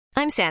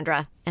I'm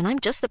Sandra, and I'm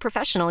just the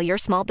professional your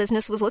small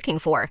business was looking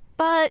for.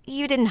 But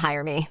you didn't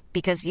hire me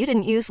because you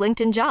didn't use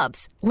LinkedIn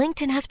Jobs.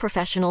 LinkedIn has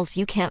professionals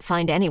you can't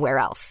find anywhere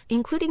else,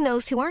 including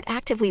those who aren't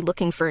actively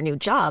looking for a new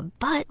job,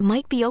 but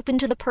might be open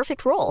to the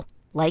perfect role,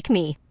 like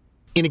me.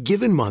 In a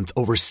given month,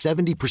 over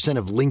 70%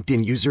 of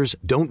LinkedIn users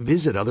don't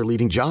visit other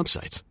leading job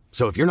sites.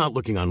 So if you're not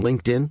looking on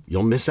LinkedIn,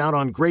 you'll miss out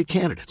on great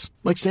candidates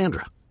like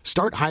Sandra.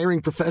 Start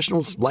hiring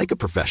professionals like a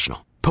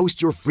professional.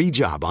 Post your free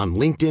job on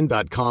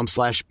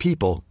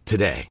linkedin.com/people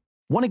today.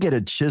 Want to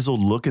get a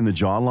chiseled look in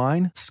the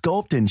jawline?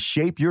 Sculpt and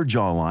shape your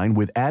jawline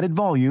with added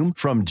volume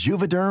from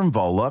Juvederm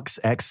Volux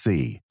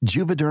XC.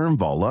 Juvederm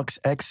Volux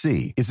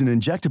XC is an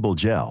injectable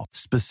gel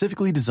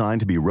specifically designed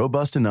to be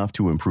robust enough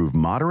to improve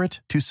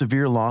moderate to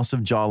severe loss of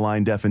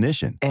jawline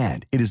definition.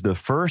 And it is the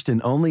first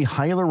and only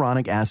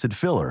hyaluronic acid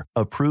filler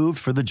approved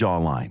for the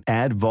jawline.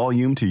 Add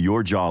volume to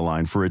your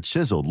jawline for a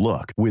chiseled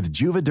look with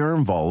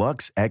Juvederm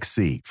Volux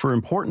XC. For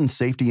important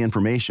safety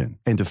information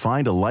and to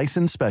find a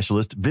licensed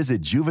specialist,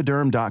 visit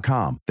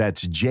juvederm.com.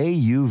 That's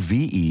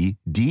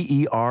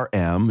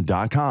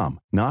JUVEDERM.com.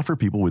 Not for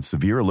people with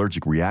severe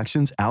allergic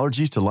reactions,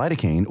 allergies to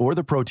lidocaine, or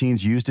the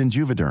proteins used in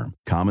Juvederm.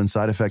 Common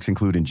side effects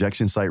include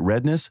injection site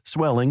redness,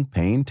 swelling,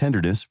 pain,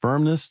 tenderness,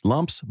 firmness,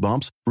 lumps,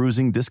 bumps,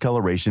 bruising,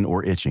 discoloration,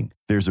 or itching.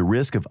 There's a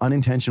risk of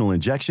unintentional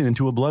injection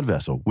into a blood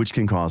vessel, which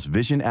can cause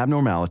vision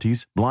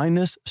abnormalities,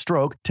 blindness,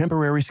 stroke,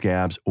 temporary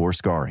scabs, or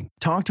scarring.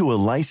 Talk to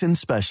a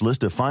licensed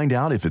specialist to find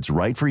out if it's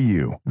right for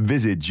you.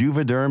 Visit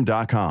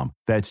Juvederm.com.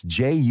 That's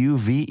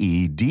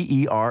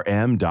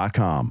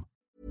JUVEDERM.com.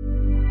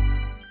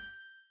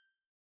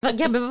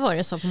 Gabbe, vad var det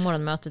jag sa på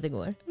morgonmötet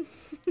igår?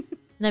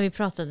 När vi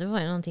pratade, det var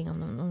ju någonting om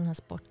den här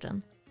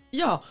sporten.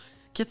 Ja,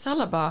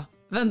 Ketsala bara,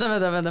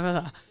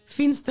 vänta.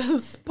 Finns det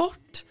en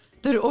sport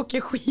där du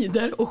åker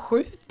skidor och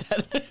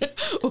skjuter?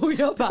 Och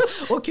jag bara,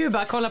 och Gud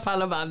bara kollar på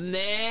alla och bara,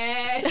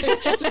 nej,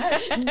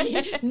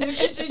 nu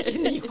försöker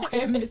ni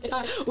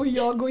skämta och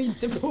jag går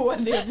inte på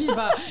det. Vi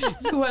bara,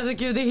 jo alltså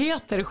Gud, det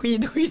heter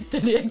skidskytte,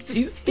 det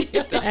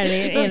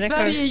existerar. Så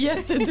Sverige är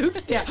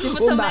jätteduktiga.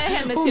 Hon bara,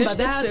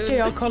 det här ska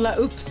jag kolla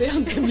upp så jag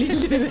inte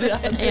blir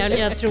lurad.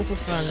 Jag tror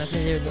fortfarande att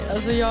ni gjorde det.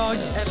 Alltså jag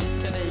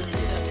älskar dig.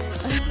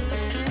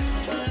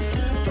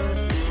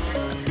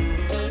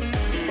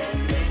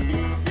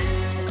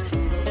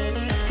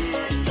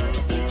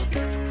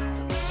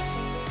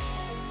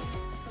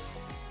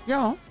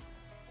 Ja,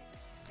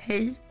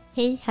 hej.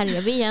 Hej, här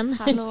är vi igen.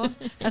 Hallå,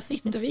 här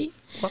sitter vi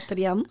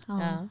återigen.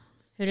 Ja.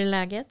 Hur är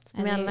läget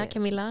med alla,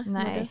 Camilla?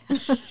 Nej.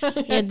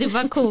 Du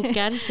bara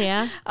kokar, ser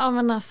jag. Ja,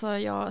 men alltså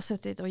jag har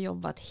suttit och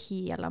jobbat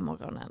hela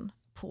morgonen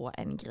på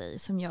en grej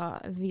som jag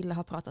ville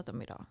ha pratat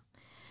om idag.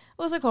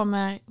 Och så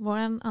kommer vår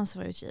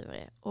ansvarig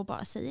utgivare och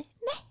bara säger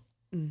nej,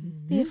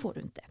 det får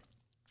du inte.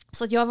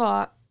 Så att jag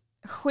var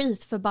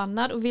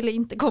skitförbannad och ville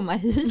inte komma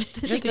hit.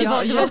 Jag tyckte hon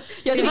var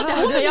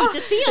inte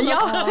sen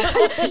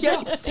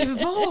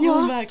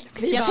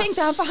verkligen. Jag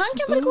tänkte för han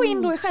kan väl gå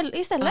in då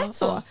istället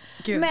så.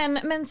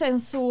 Men sen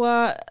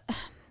så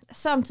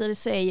samtidigt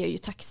så är jag ju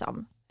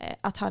tacksam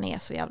att han är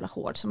så jävla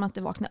hård som man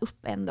inte vaknar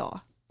upp en dag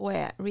och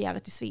är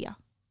reality Svea.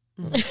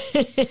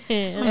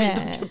 Som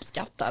de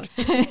uppskattar.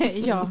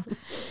 Ja.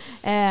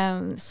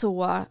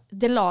 Så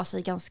det la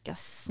sig ganska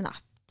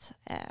snabbt.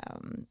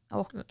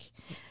 Och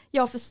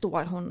jag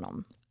förstår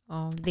honom.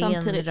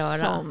 Samtidigt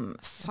som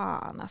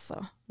fan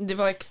alltså. Det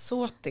var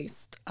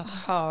exotiskt att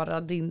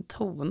höra din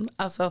ton.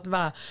 Alltså att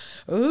bara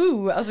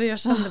alltså jag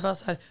kände bara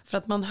så här, för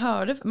att man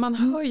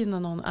hör ju när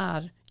någon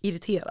är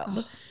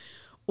irriterad.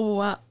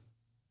 Och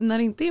när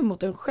det inte är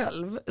mot en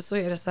själv så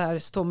är det så här,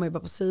 står man ju bara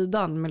på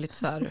sidan med lite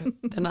så här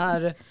den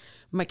här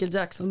Michael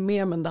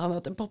Jackson-memen där han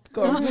äter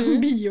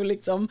popcorn bio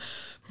liksom.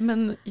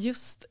 Men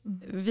just,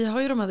 vi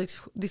har ju de här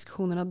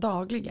diskussionerna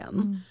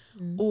dagligen.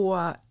 Och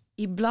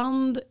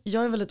ibland,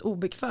 jag är väldigt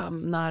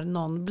obekväm när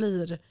någon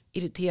blir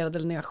irriterad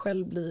eller när jag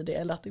själv blir det,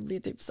 eller att det blir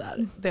typ så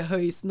här, det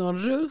höjs någon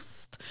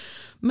röst.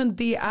 Men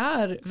det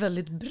är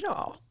väldigt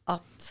bra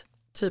att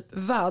typ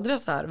vädra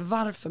så här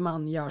varför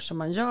man gör som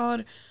man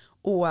gör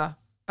och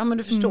ja men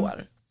du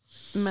förstår.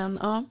 Men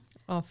ja.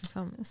 Ja, för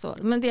fan. Så,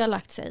 men det har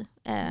lagt sig.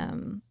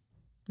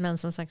 Men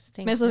som sagt,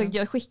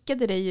 jag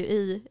skickade det ju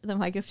i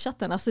de här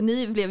gruppchattarna så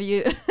ni blev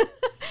ju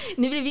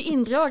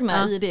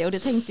indragna i det och det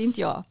tänkte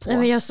inte jag på. Nej,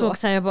 men jag såg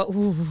så här, jag bara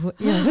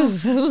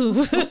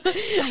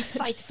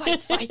fight.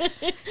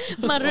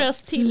 Man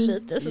röst till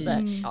lite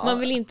sådär. Man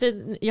vill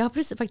inte, jag har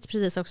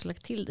precis också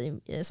lagt till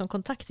dig som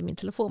kontakt i min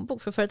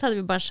telefonbok. För förut hade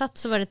vi bara chatt,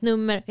 så var det ett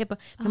nummer. Jag bara,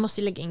 jag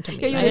måste ju lägga in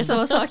Camilla. Jag gjorde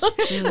samma sak.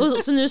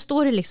 Och så nu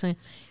står det liksom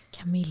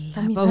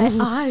Camilla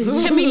är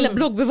arg. Camilla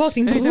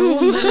bloggbevakning.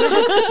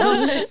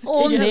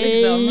 Åh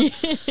nej.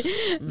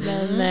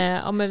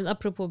 Men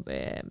apropå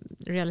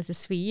reality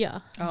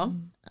Svea. Ja.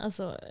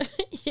 Alltså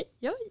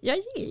jag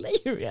gillar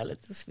ju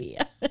reality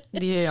Svea.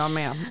 Det är jag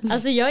med.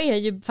 Alltså jag är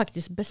ju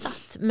faktiskt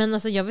besatt. Men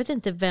alltså jag vet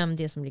inte vem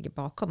det är som ligger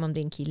bakom. Om det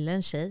är en kille,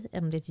 en tjej,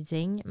 om det är ett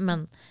gäng.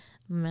 Men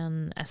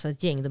Men alltså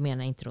ett gäng, då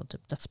menar jag inte då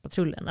typ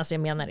Dödspatrullen. Alltså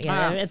jag menar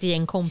ett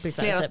gäng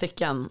kompisar. Flera typ.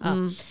 stycken.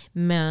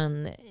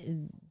 Men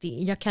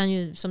jag kan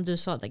ju, som du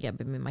sa där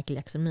Gabby med Michael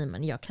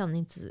Jackson-mimen, jag kan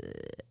inte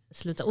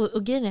sluta.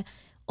 Och grejen är,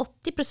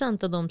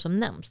 80% av de som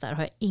nämns där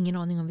har jag ingen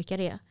aning om vilka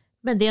det är.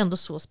 Men det är ändå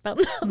så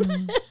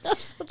spännande.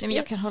 Alltså, men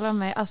jag kan hålla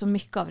med, alltså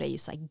mycket av det är ju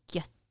så här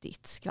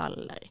göttigt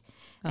skvaller.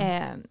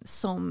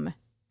 Som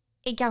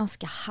är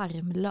ganska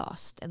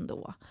harmlöst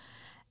ändå.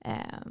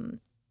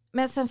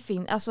 Men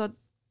sen alltså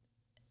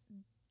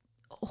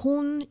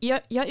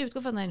jag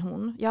utgår från att det är en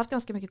hon. Jag har haft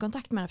ganska mycket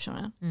kontakt med den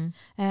här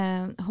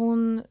personen.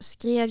 Hon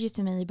skrev ju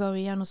till mig i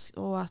början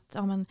och att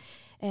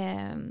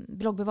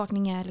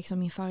bloggbevakning är liksom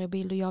min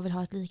förebild och jag vill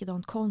ha ett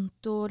likadant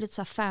konto, lite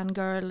så här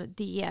fangirl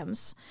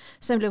DMs.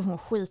 Sen blev hon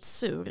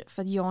skitsur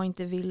för att jag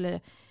inte ville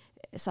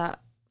så här,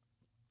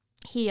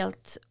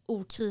 helt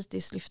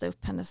okritiskt lyfta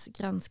upp hennes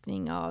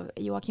granskning av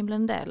Joakim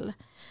Lundell.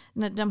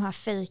 När de här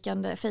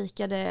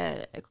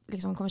fejkade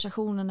liksom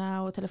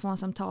konversationerna och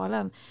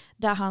telefonsamtalen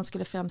där han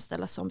skulle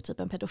framställas som typ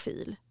en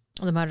pedofil.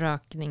 Och de här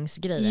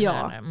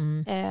rökningsgrejerna.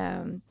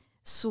 Ja.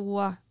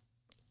 Så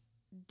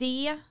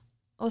det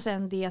och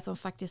sen det som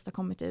faktiskt har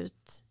kommit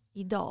ut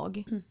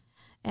idag.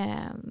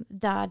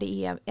 Där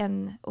det är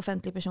en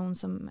offentlig person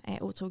som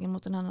är otrogen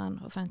mot en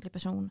annan offentlig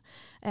person.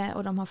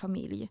 Och de har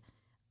familj.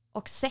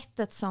 Och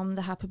sättet som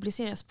det här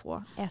publiceras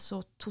på är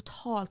så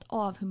totalt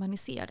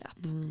avhumaniserat.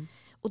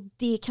 Och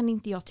det kan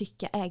inte jag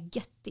tycka är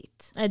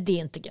göttigt. Nej, det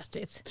är inte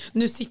göttigt.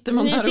 Nu sitter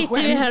man här och skäms. Nu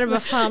sitter vi här och bara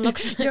fan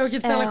också. Jag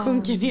och alla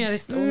sjunker ner i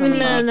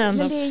stolen. Men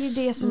det är ju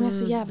det som är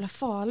så jävla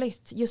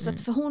farligt. Just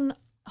att för hon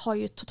har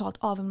ju totalt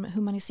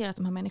avhumaniserat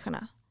de här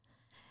människorna.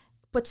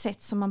 På ett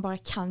sätt som man bara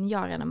kan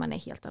göra när man är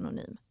helt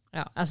anonym.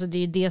 Ja, alltså det är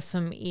ju det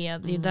som är,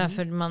 det är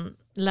därför man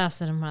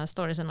läser de här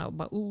storiesarna och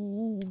bara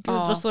gud,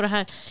 vad står det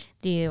här?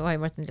 Det har ju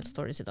varit en del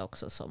stories idag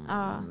också som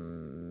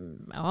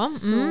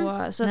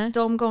så att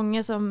de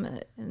gånger som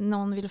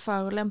någon vill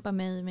förolämpa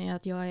mig med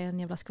att jag är en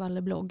jävla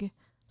skvallerblogg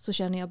så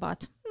känner jag bara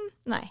att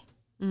nej.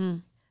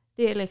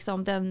 Det är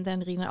liksom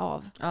den rinner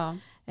av.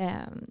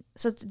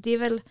 Så att det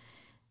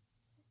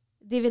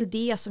är väl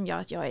det som gör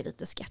att jag är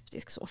lite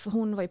skeptisk så, för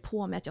hon var ju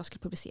på mig att jag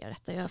skulle publicera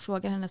detta. Jag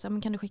frågade henne så här,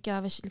 men kan du skicka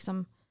över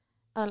liksom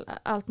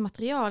allt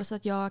material så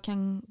att jag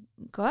kan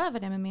gå över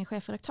det med min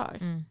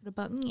chefredaktör. Då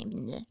bara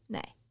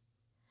nej.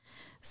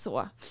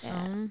 Så.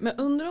 Men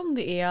undrar om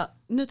det är,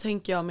 nu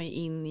tänker jag mig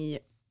in i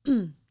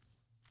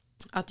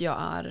att jag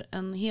är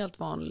en helt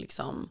vanlig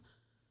liksom,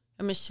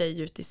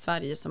 tjej ute i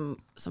Sverige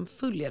som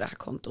följer det här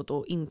kontot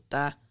och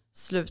inte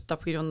slutar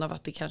på grund av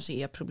att det kanske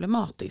är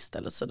problematiskt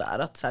eller sådär.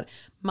 Att så här,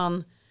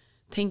 man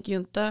tänker ju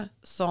inte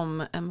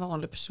som en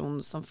vanlig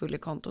person som följer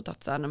kontot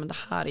att så här, nej, men det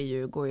här är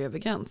ju går över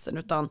gränsen,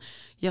 utan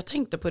jag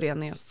tänkte på det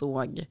när jag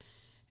såg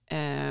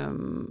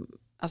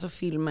alltså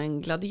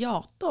filmen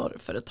Gladiator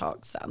för ett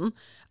tag sedan,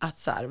 att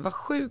så här, vad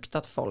sjukt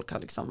att folk har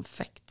liksom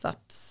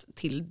fäktats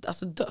till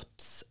alltså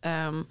döds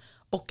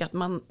och att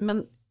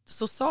men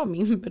så sa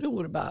min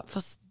bror bara,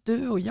 fast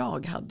du och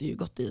jag hade ju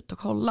gått dit och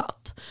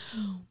kollat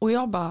och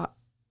jag bara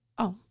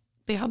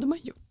det hade man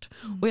gjort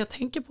och jag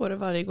tänker på det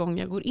varje gång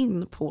jag går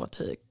in på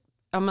typ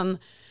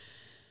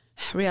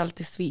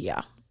Reality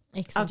Svea.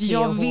 Att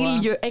jag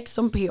vill ju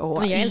XMPH.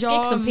 Men jag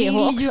älskar XMPH vill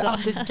också. ju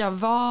att det ska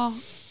vara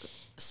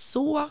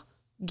så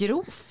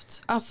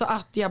grovt. Alltså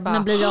att jag bara...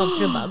 Man blir ju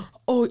avtrubbad.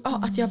 Och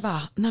att jag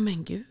bara, nej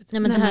men gud.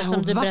 Nej, men det här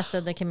som du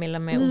berättade Camilla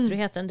med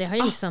otroheten, det har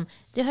ju liksom,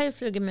 det har ju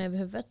flugit med över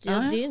huvudet. Det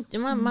är ju inte,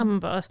 man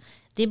bara,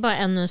 det är bara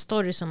ännu en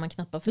story som man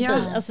knappar förbi.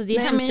 Alltså det är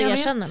hemskt att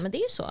erkänna, men det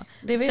är ju så.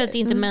 För att det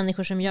är inte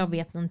människor som jag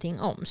vet någonting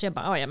om. Så jag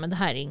bara, men det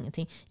här är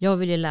ingenting. Jag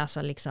vill ju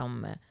läsa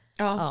liksom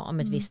om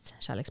ett visst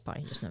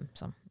kärlekspar just nu.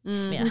 Som,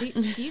 men det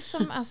är ju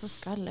som alltså,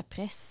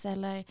 skallepress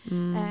eller...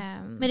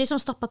 Men det är som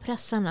Stoppa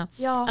pressarna.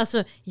 Ja.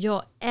 Alltså,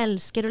 jag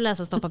älskar att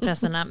läsa Stoppa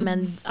pressarna,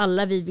 men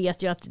alla vi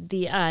vet ju att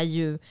det är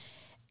ju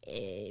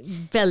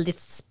väldigt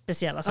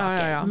speciella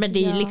saker. Men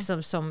det är ju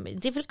liksom som,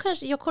 det är väl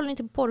kanske, jag kollar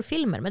inte på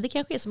porrfilmer, men det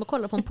kanske är som att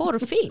kolla på en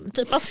porrfilm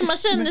typ. Alltså man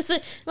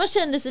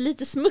känner sig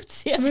lite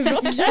smutsig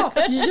efteråt.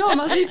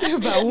 Man sitter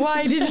och bara,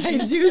 why did I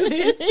do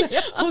this?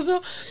 Och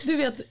så, du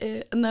vet,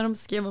 när de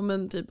skrev om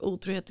en typ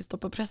otrohet i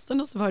Stoppa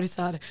pressen, och så var det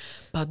så här,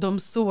 bara, de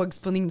sågs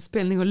på en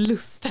inspelning och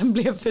lusten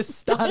blev för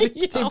stark.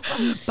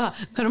 Typ. Bara,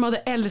 när de hade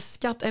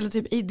älskat eller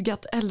typ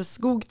idgat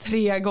älskog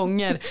 3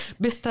 gånger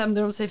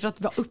bestämde de sig för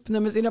att vara öppna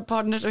med sina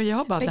partners, och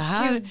jag bara, det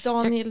här... Gud,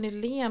 Daniel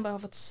Nylén bara har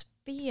fått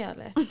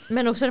spelet.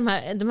 Men också de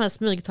här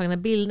smygtagna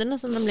bilderna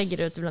som de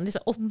lägger ut ibland. Det är så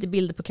 80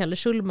 bilder på Kalle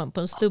Schulman på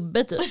en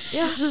stubbe typ.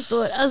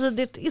 Alltså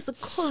det är så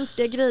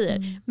konstiga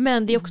grejer.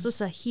 Men det är också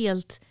så här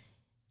helt...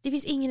 Det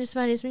finns ingen i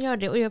Sverige som gör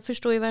det, och jag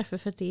förstår ju varför,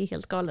 för att det är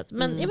helt galet.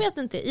 Men jag vet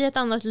inte, i ett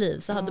annat liv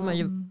så hade man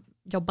ju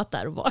jobbat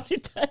där och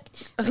varit där.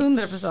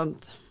 100%.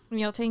 Men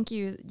jag tänker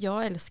ju,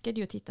 jag älskade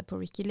ju att titta på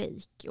Ricky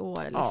Lake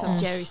och liksom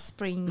Jerry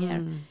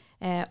Springer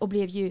och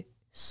blev ju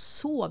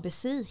så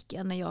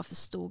besviken när jag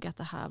förstod att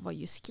det här var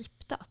ju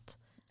skriptat.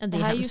 Det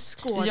här är ju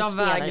skådespelare. Jag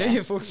vägrar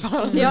ju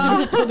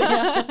fortfarande på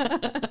det.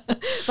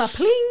 Bara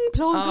pling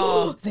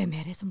plong. Vem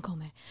är det som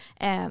kommer?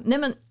 Nej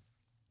men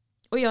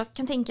Och jag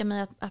kan tänka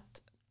mig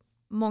att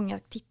många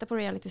tittar på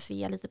reality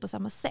Svea lite på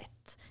samma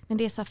sätt. Men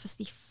det är så här, fast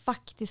det är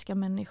faktiska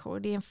människor.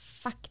 Det är en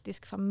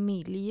faktisk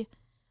familj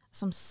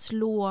som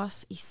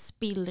slås i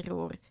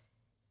spillror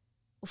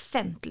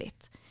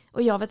offentligt.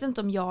 Och jag vet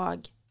inte om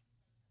jag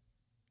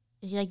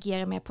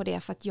reagerar mer på det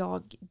för att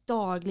jag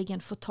dagligen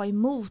får ta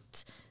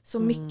emot så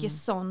mycket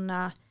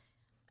sådana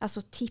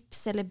alltså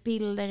tips eller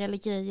bilder eller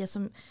grejer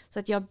så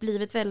att jag har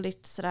blivit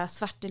väldigt sådär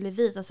svart eller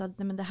vit. Alltså att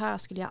nej, men det här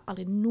skulle jag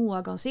aldrig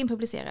någonsin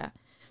publicera.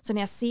 Så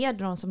när jag ser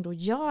någon som då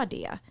gör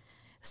det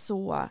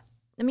så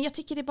nej, men jag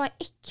tycker det är bara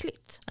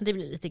äckligt. Det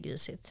blir lite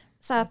grisigt.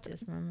 Så att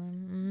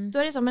då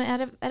är det så,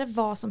 men är det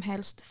vad som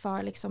helst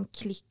för liksom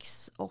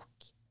klicks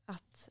och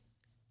att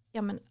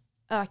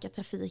öka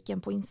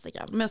trafiken på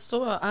Instagram. Men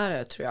så är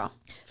det tror jag.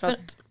 För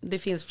att det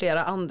finns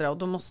flera andra och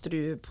då måste du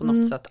ju på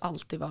något sätt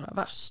alltid vara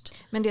värst.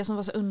 Men det som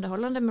var så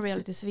underhållande med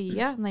reality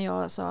Svea när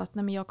jag sa att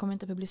nej, men jag kommer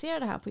inte publicera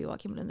det här på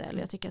Joakim Lundell.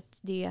 Jag tycker att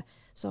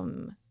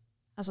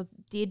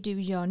det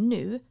du gör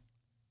nu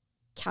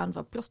kan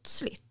vara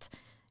brottsligt.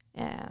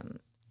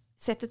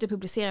 Sättet du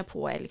publicerar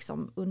på är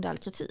liksom under all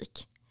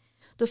kritik.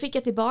 Då fick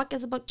jag tillbaka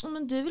så bara,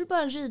 men du vill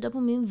bara rida på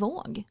min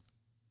våg.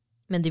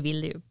 Men du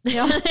vill ju.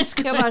 Ja,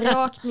 jag bara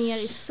rakt ner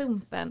i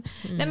sumpen.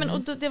 Nej, men,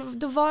 och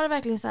då var det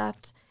verkligen så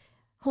att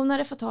hon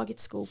hade fått tag i ett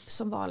skop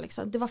som var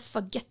liksom, det var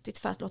för göttigt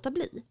för att låta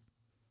bli.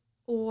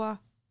 Och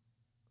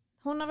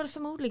hon har väl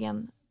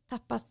förmodligen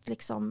tappat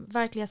liksom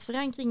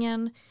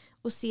verklighetsförankringen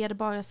och ser det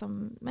bara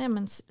som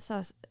så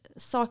här,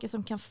 saker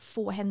som kan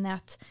få henne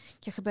att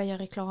kanske börja göra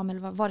reklam eller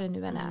vad det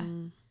nu än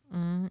är.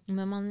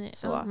 Men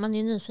man är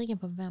ju nyfiken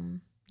på vem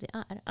det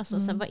är. Alltså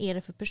så här, vad är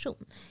det för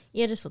person?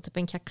 Är det så typ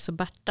en Kax och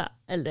Berta?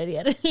 Eller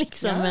är det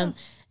liksom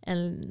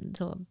en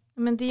så.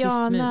 Men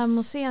Diana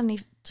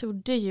Moseni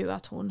trodde ju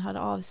att hon hade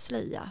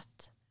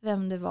avslöjat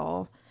vem det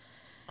var.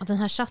 Och den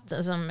här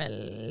chatten som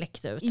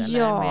läckte ut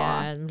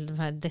med de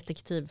här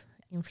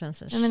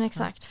detektiv-influencers. Ja, men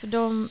exakt.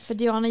 För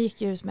Diana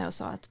gick ju ut med och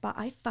sa att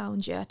I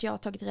found you, att jag har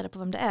tagit reda på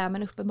vem det är.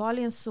 Men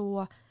uppenbarligen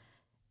så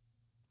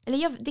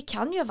det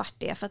kan ju ha varit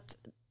det för att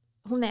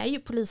hon är ju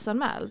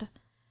polisanmäld.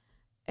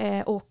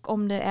 Och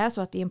om det är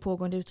så att det är en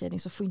pågående utredning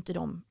så får inte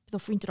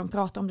de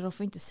prata om det, de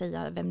får inte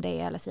säga vem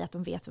det är eller säga att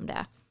de vet vem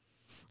det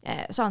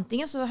är. Så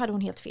antingen så hade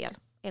hon helt fel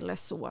eller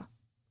så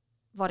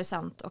var det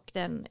sant och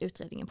den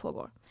utredningen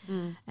pågår.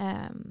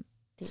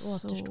 Det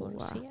återstår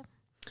att se.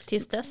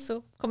 Tills dess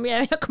så kommer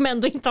jag kommer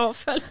ändå inte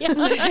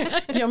avfölja.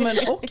 Ja, men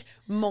och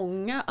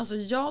många, alltså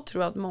jag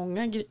tror att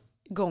många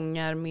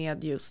gånger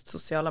med just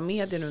sociala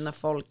medier nu när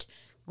folk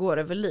går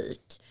över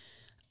lik.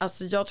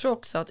 Alltså jag tror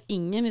också att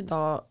ingen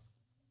idag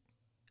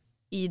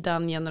i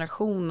den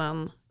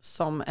generationen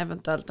som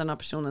eventuellt den här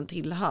personen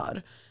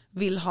tillhör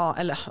vill ha,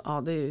 eller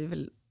ja, det är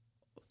väl,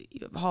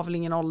 har väl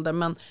ingen ålder,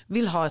 men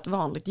vill ha ett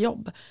vanligt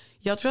jobb.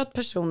 Jag tror att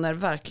personer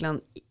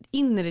verkligen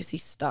in i det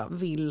sista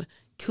vill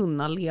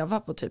kunna leva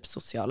på typ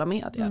sociala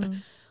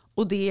medier.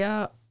 Och det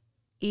är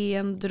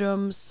en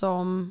dröm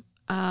som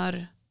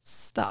är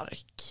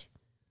stark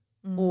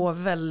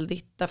och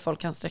väldigt, där folk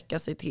kan sträcka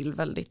sig till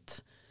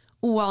väldigt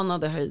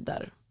oanade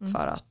höjder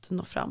för att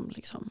nå fram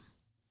liksom.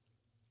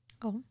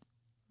 Ja.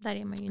 Där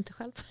är man ju inte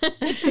själv.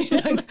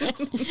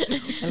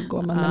 Där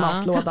går man med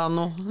matlådan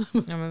och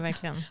ja, men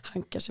verkligen.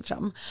 hankar sig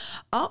fram.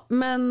 Ja,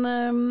 men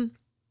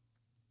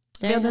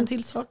vi hade en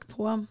till sak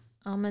på.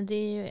 Ja, men det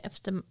är ju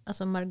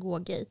efter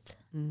Margot-gate.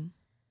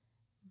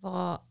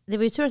 Det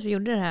var ju tur att vi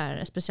gjorde det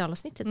här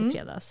specialavsnittet i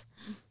fredags.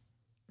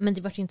 Men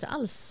det var ju inte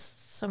alls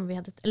som vi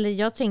hade, eller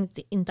jag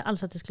tänkte inte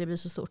alls att det skulle bli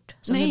så stort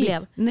som det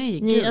blev.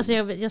 Nej, alltså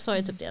jag sa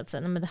ju typ det att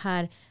nej, men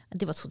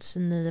det var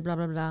 2009 bla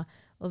bla bla.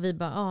 Och vi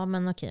bara,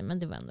 men okej, men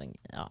det var ändå,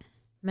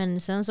 Men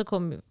sen så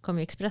kom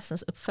ju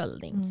Expressens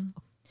uppföljning.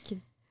 Och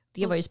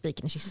det var ju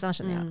spiken i kistan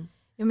känner jag.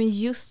 Ja, men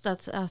just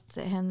att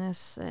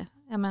hennes,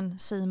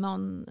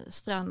 Simon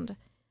Strand,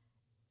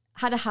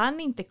 hade han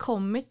inte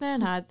kommit med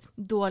den här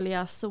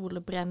dåliga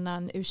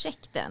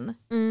solbrännan-ursäkten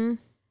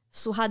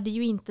så hade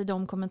ju inte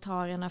de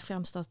kommentarerna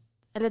framstått,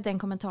 eller den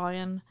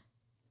kommentaren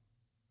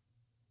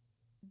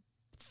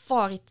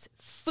farit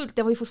fullt.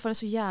 Det var ju fortfarande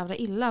så jävla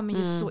illa, men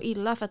just så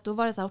illa för att då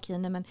var det så här, okej,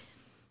 nej men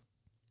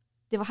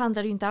det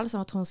handlade ju inte alls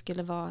om att hon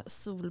skulle vara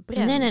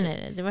solbränd.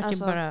 Nej. Det var ju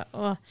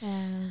bara...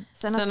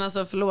 Sen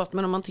alltså, förlåt,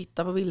 men om man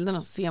tittar på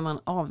bilderna så ser man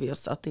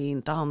obvious att det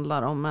inte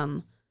handlar om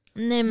en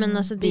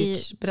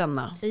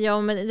beachbränna.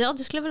 Ja, men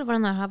det skulle väl vara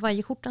den här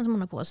Hawaii-skjortan som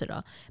hon har på sig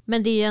då.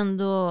 Men det är ju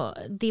ändå...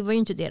 Det var ju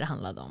inte det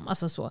handlade om.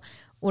 Alltså så.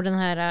 Och den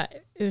här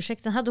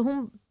ursäkten hade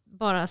hon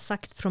bara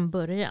sagt från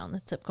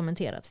början, typ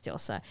kommenterat till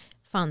oss så här,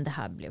 fan det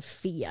här blev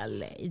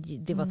fel,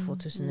 det var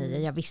 2009,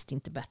 jag visste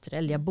inte bättre,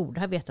 eller jag borde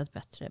ha vetat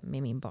bättre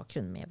med min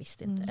bakgrund, men jag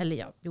visste inte, eller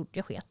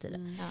jag sket i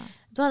det.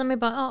 Då hade man ju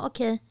bara,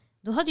 okej.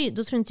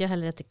 Då tror inte jag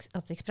heller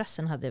att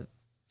Expressen hade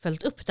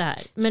följt upp det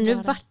här, men nu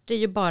var det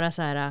ju bara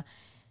så här,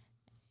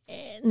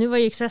 nu var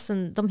ju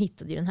Expressen, de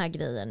hittade ju den här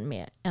grejen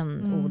med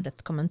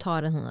ordet,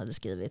 kommentaren hon hade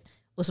skrivit,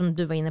 och som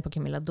du var inne på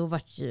Camilla, då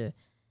var ju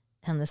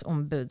hennes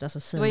ombud, alltså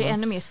Simons... Det var ju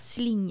ännu mer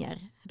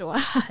slinger då.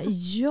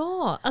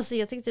 Ja, alltså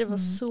jag tyckte det var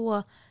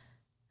så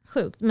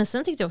Sjukt. Men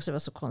sen tyckte jag också det var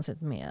så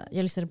konstigt med,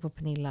 jag lyssnade på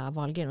Pernilla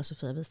Wahlgren och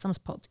Sofia Wistams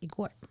podd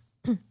igår.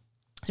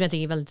 Som jag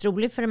tycker är väldigt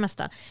rolig för det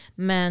mesta.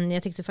 Men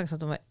jag tyckte faktiskt att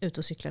de var ute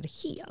och cyklade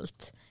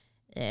helt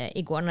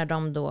igår, när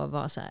de då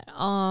var så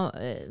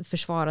här,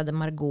 försvarade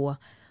Margot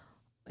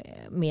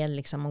med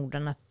liksom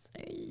orden att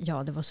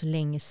det var så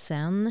länge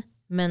sedan,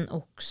 men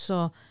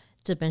också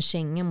typ en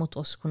känga mot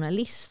oss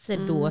journalister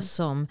då,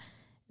 som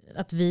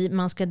att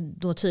man ska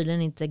då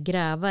tydligen inte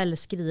gräva eller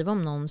skriva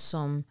om någon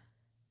som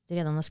det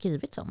redan har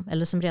skrivits om,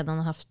 eller som redan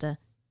har haft det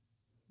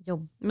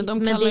jobbigt. Men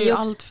de kallar ju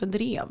allt för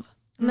drev.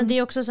 Men det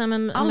är också så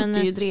här, allt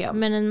är ju drev.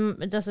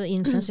 Men alltså,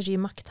 influencers är ju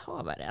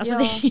makthavare. Alltså,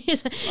 det är ju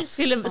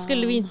så,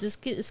 skulle vi inte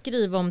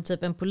skriva om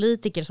typ en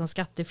politiker som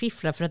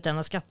skattefifflar för att den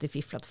har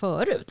skattefifflat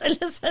förut?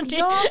 Eller så, eller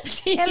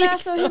liksom...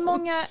 alltså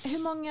hur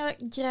många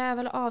gräv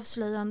eller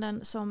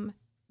avslöjanden som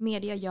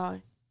media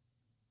gör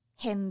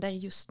händer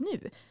just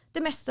nu.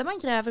 Det mesta man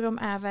gräver om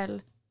är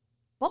väl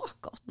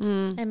bakåt.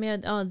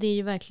 Men det är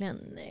ju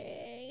verkligen...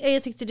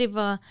 Jag tyckte det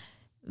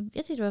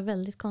var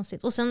väldigt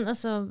konstigt. Och sen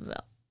alltså...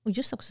 Och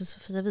just också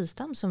Sofia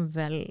Wistam som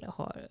väl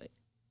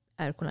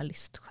är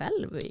journalist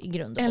själv i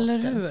grund och botten.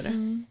 Eller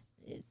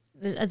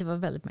hur? Det var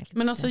väldigt märkligt.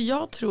 Men alltså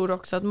jag tror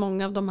också att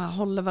många av de här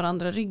håller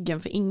varandra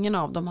ryggen, för ingen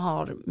av dem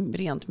har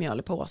rent mjöl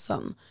i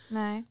påsen.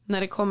 Nej.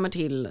 När det kommer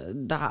till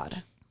det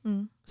här.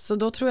 Så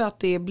då tror jag att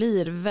det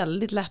blir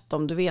väldigt lätt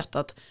om du vet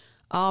att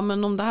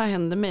men om det här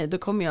händer mig, då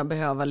kommer jag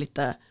behöva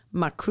lite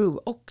my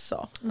crew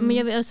också.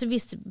 Men alltså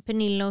visst,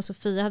 Pernilla och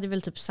Sofia hade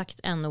väl typ sagt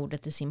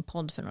ordet i sin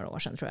podd för några år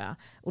sedan, tror jag.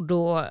 Och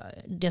då,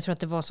 jag tror att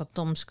det var så att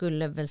de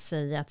skulle väl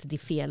säga att det är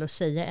fel att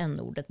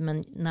säga ordet,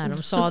 men när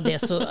de sa det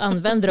så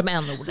använde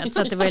de ordet,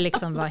 så att det var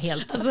liksom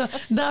helt... Alltså,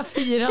 där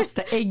firas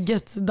det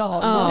äggets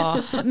dag.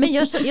 Ja, men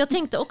jag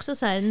tänkte också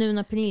så här, nu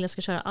när Pernilla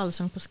ska köra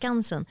Allsång på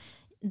Skansen,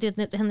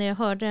 när jag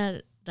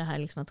hörde det här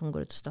liksom, att hon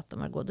går ut och stöttar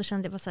Margot, då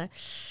kände jag bara så här...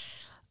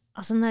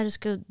 Alltså när du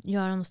ska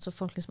göra något så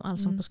folk liksom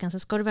Allsång på Skansen,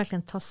 ska du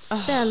verkligen ta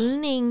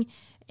ställning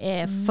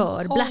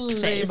för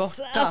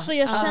blackface? Alltså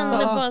jag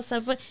kände bara så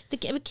här,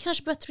 det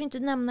kanske bättre inte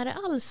nämna det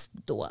alls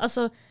då.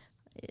 Alltså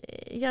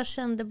jag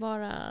kände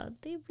bara,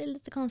 det blir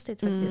lite konstigt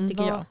faktiskt,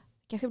 tycker jag.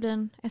 Kanske blir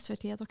en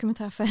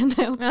SVT-dokumentär för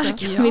henne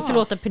också. Kan vi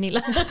förlåta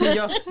Pernilla?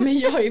 Men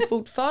jag är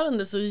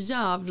fortfarande så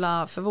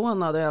jävla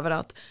förvånad över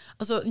att,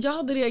 alltså jag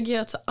hade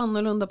reagerat så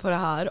annorlunda på det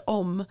här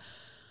om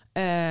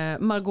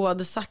Margot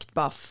hade sagt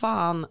bara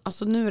fan,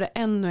 alltså nu är det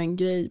ännu en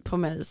grej på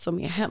mig som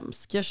är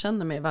hemsk. Jag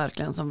känner mig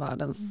verkligen som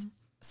världens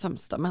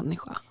sämsta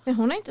människa. Men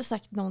hon har inte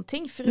sagt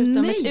någonting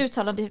förutom ett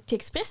uttalande till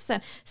Expressen.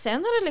 Sen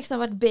har det liksom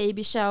varit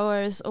baby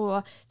showers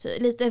och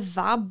lite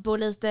vabb och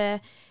lite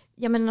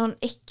någon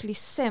äcklig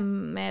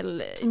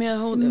semmel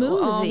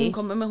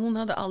smoothie. Men hon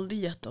hade aldrig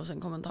gett oss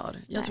en kommentar.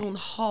 Jag tror hon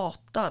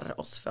hatar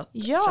oss för att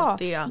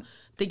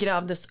det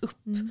grävdes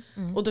upp.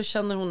 Och då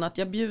känner hon att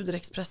jag bjuder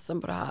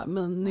Expressen på det här,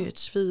 men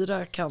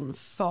Nyhets4 kan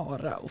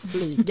fara och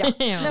flyga.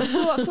 Men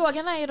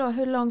frågan är ju då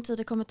hur lång tid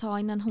det kommer ta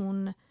innan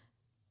hon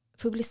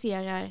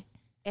publicerar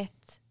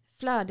ett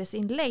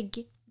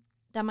flödesinlägg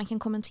där man kan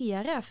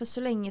kommentera. För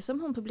så länge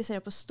som hon publicerar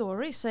på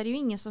stories så är det ju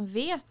ingen som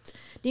vet.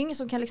 Det är ju ingen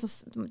som kan liksom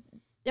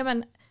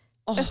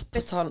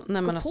öppet gå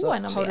på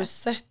en om har det. Du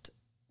sett,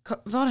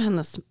 var det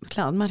hennes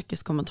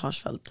klädmärkes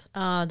kommentarsfält?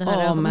 Ja, det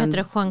här heter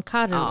det Juan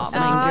Carlos.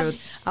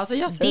 Alltså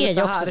jag säger det är så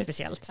ju här, också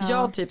speciellt.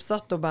 Jag typ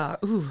satt och bara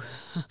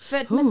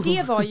Men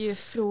det var ju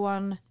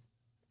från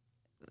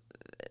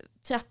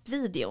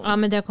trappvideon. Ja,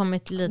 men det har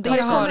kommit lite.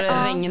 Det har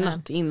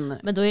regnat in.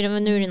 Men då är det,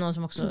 nu är det någon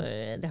som också,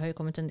 det har ju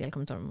kommit en del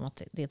kommentarer om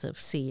att det är typ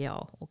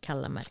CA och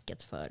kalla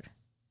märket för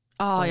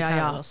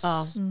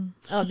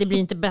Ja, det blir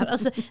inte bättre.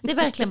 Alltså, det är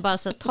verkligen bara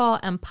så att ta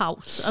en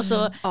paus.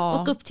 Alltså,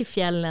 åk upp till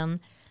fjällen,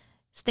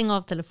 stäng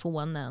av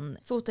telefonen.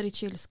 Fota ditt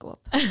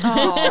kylskåp.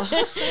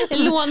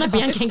 Låna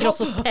Bianca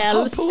Ingrossos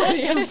päls. Ha på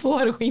dig en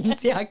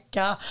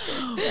fårskinnsjacka.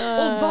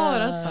 Och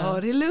bara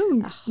ta det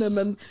lugnt.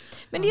 Men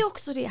det är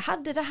också det,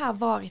 hade det här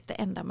varit det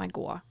enda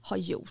Margot har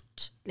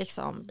gjort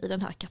liksom, i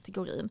den här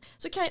kategorin.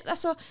 Så kan,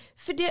 alltså,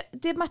 för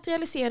det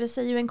materialiserade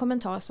sig ju en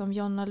kommentar som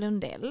Jonna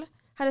Lundell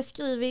hade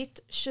skrivit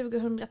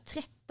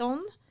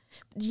 2013.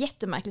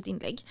 Jättemärkligt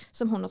inlägg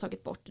som hon har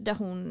tagit bort. Där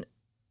hon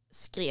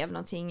skrev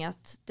någonting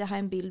att det här är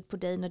en bild på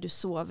dig när du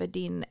sover,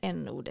 din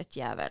n-ordet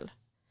jävel.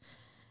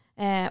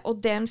 Och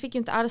den fick ju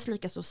inte alls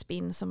lika stor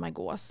spin som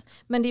Margaux.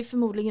 Men det är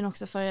förmodligen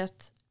också för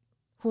att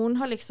hon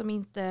har liksom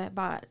inte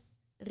bara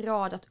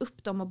radat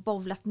upp dem och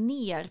bovlat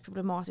ner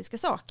problematiska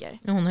saker.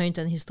 Hon har ju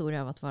inte en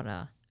historia av att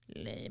vara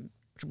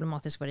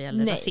problematisk vad det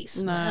gäller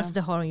rasism. Alltså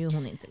det har ju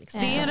hon inte.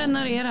 Liksom. Det är det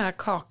när det är det här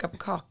kaka på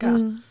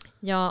kaka.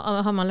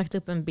 Ja, har man lagt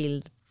upp en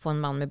bild på en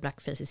man med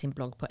blackface i sin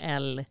blogg på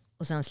L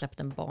och sen släppt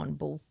en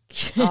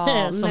barnbok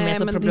som är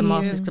så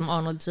problematisk som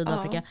Arnold i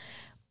Sydafrika.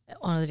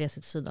 Arnold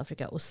reser till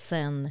Sydafrika och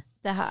sen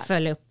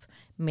följa upp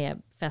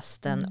med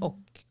festen och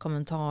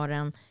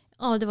kommentaren.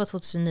 Ja, det var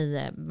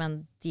 2009,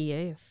 men det är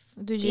ju...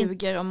 Du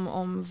ljuger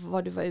om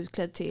vad du var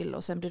utklädd till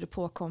och sen blir du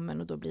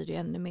påkommen och då blir det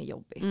ännu mer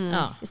jobbigt.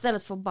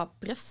 Istället för att bara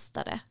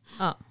brösta det.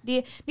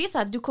 Det är så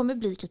här, du kommer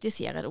bli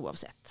kritiserad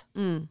oavsett.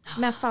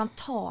 Men fan,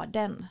 ta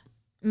den.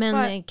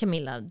 Men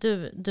Camilla,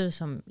 du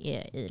som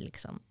är i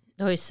liksom,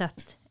 du har ju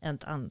sett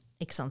ett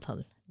x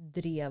antal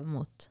drev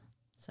mot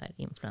så här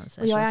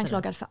influencers. Och jag är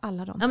anklagad för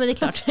alla dem. Ja, men det är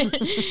klart.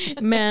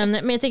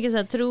 men jag tänker så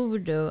här, tror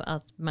du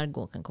att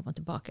Margot kan komma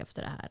tillbaka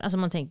efter det här? Alltså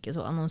man tänker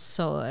så,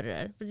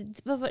 annonsörer.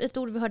 Vad var ett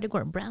ord vi hörde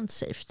igår? Brand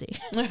safety.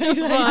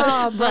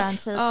 Brand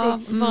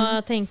safety.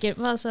 Vad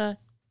tänker, alltså?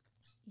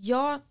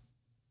 Jag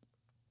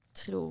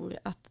tror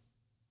att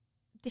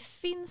det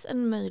finns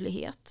en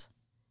möjlighet,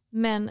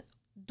 men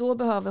då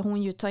behöver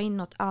hon ju ta in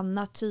något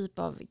annat typ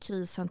av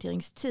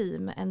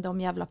krishanteringsteam än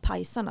de jävla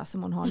pajsarna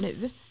som hon har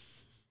nu.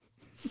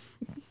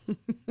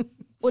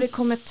 Och det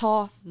kommer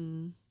ta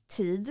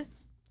tid,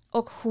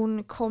 och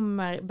hon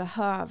kommer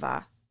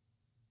behöva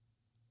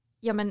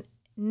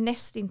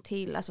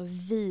nästintill alltså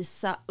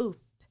visa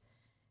upp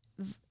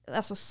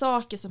alltså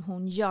saker som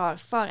hon gör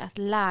för att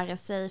lära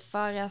sig,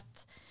 för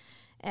att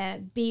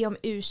be om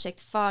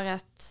ursäkt, för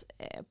att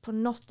på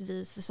något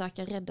vis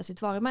försöka rädda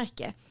sitt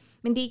varumärke.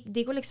 Men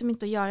det går liksom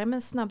inte att göra med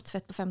en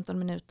snabbtvätt på 15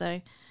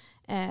 minuter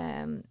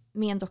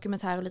med en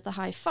dokumentär och lite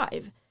high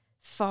five.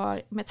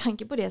 För med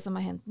tanke på det som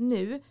har hänt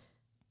nu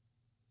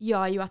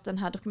gör ju att den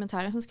här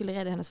dokumentären som skulle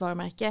rädda hennes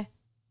varumärke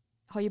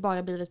har ju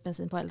bara blivit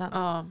bensin på elden.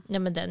 Ja,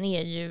 men den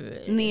är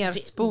ju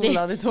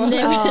nerspolad i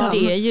toaletten.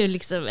 Det är ju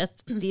liksom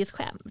det är ett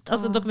skämt.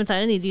 Alltså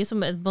dokumentären är ju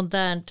som ett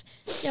modernt...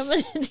 Ja,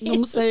 men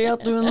de säger att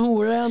du är en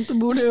hora jag inte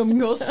borde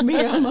umgås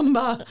med. Man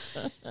bara,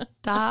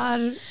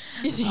 där...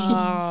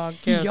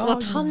 Gud. Och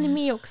att han är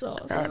med också.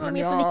 Så han var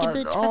med på Nicky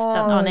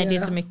Beach-festen. Nej, det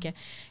är så mycket.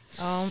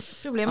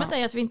 Problemet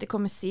är att vi inte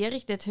kommer se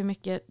riktigt hur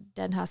mycket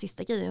den här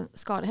sista grejen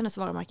skadar hennes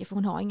varumärke, för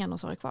hon har inga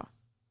annonsörer kvar.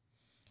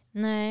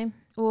 Nej.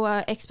 Och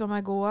Expert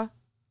Margot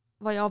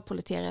var ju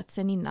avpoliterat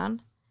sen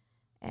innan.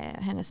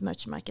 Hennes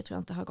merchmärke tror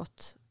jag inte har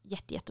gått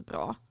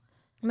jättebra.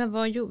 Men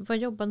vad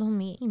jobbade hon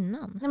med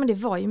innan? Nej, men det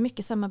var ju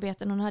mycket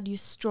samarbeten. Hon hade ju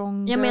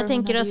Stronger. Ja, men jag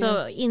tänker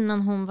alltså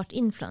innan hon varit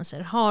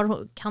influencer.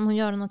 Kan hon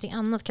göra någonting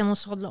annat? Kan hon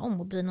sadla om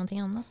och bli någonting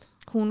annat?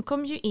 Hon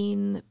kom ju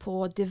in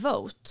på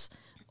Devote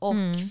och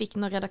fick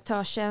någon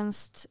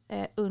redaktörstjänst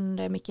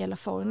under Michaela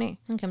Forni.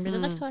 Hon kan bli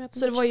redaktör.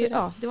 Så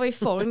det var ju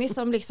Forni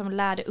som liksom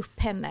lärde upp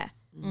henne.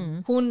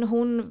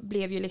 Hon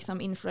blev ju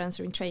liksom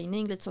influencer in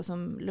training, lite så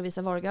som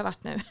Lovisa Vorga har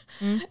varit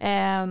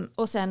nu.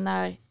 Och sen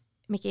när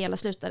Michaela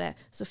slutade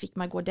så fick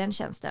man gå den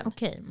tjänsten.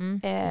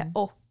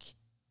 Och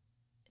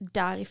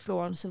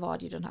därifrån så var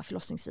det ju den här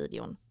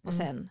förlossningsvideon. Och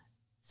sen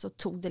så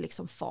tog det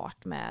liksom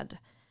fart med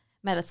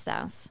ett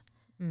stance.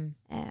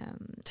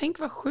 Tänk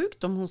vad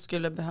sjukt om hon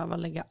skulle behöva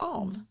lägga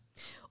av.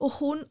 Och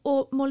hon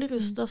och Molly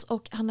Rusters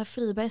och Hanna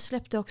Friberg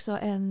släppte också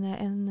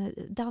en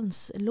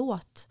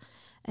danslåt.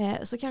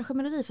 Så kanske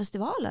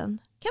Melodifestivalen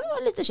kan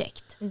vara lite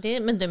käckt. Men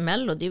det är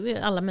Mello, det är ju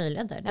alla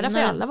möjliga där. Ja, där får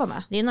alla vara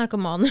med. Det är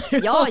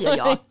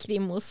narkomaner och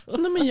krimos.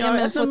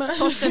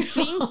 Torsten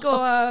Flink och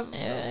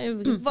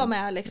vara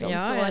med liksom,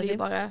 så är det ju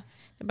bara... Det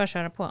är bara att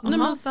köra på.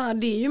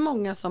 Det är ju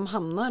många som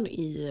hamnar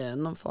i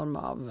någon form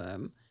av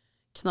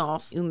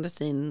knas under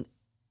sin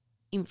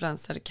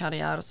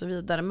influencerkarriär och så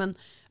vidare. Men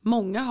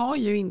många har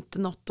ju inte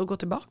något att gå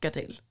tillbaka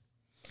till.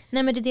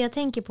 Nej, men det är det jag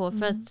tänker på.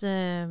 För att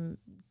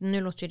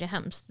nu låter ju det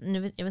hemskt.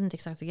 Jag vet inte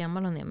exakt hur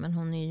gammal hon är, men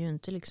hon är ju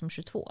inte liksom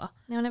 22.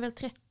 Nej, hon är väl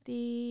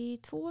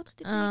 32,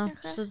 33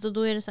 kanske. Så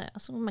då är det så här,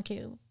 alltså man kan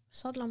ju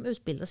sadla om,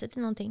 utbilda sig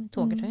till någonting.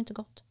 Tåget har ju inte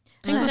gått.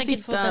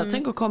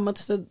 Tänk att komma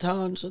till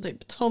Södertörn och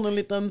typ ta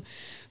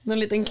någon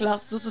liten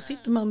klass och så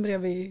sitter man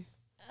bredvid.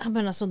 Ja,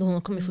 men alltså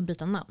hon kommer ju få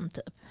byta namn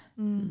typ.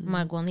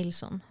 Margot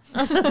Nilsson.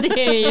 Alltså, det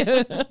är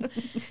ju...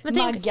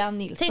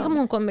 Men tänk om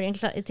hon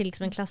kommer till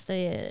liksom en klass där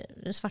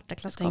det är svarta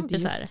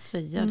klasskompisar. Jag tänkte just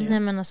säga det. Nej,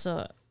 men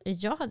alltså,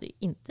 jag hade ju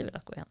inte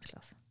velat gå i hennes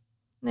klass.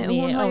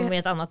 Nej, med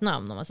ett annat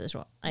namn om man säger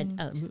så.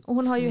 Och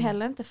hon har ju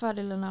heller inte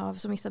fördelarna av,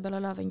 som Isabella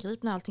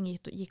Löwengrip när allting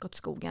gick åt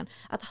skogen,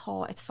 att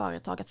ha ett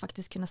företag att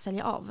faktiskt kunna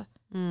sälja av.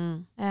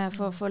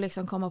 För att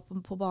liksom komma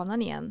på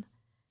banan igen.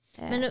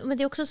 Men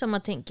det är också som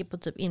man tänker på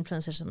typ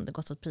influencers som det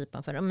gått åt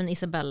pipan för. Men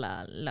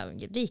Isabella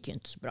Löwengrip, det gick ju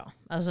inte så bra.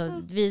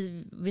 Alltså,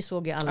 vi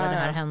såg ju alla det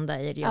här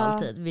hända i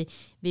realtid.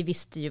 Vi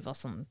visste ju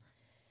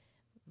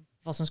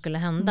vad som skulle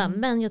hända.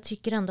 Men jag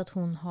tycker ändå att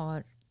hon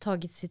har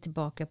tagit sig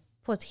tillbaka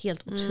på ett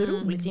helt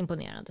otroligt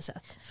imponerande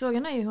sätt.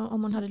 Frågan är ju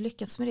om hon hade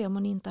lyckats med det om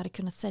hon inte hade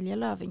kunnat sälja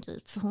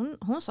Löwengrip. För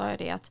hon sa ju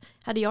det att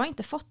hade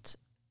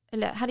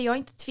jag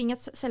inte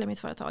tvingats sälja mitt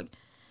företag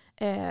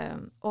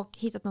och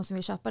hittat någon som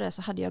vill köpa det,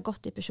 så hade jag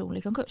gått i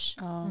personlig konkurs.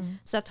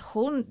 Så att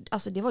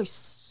det var ju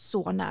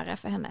så nära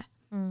för henne.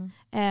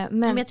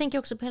 Men jag tänker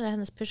också på hela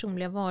hennes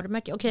personliga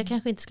varumärke. Jag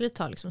kanske inte skulle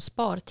ta liksom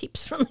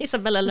spartips från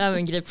Isabella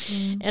Löwengrip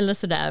eller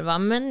sådär, va?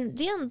 Men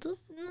det är ändå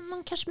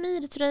någon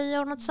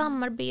kashmirtröja och något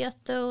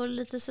samarbete och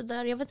lite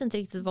sådär. Jag vet inte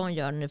riktigt vad hon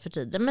gör nu för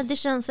tiden, men det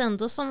känns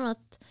ändå som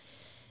att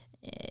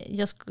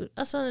jag skulle,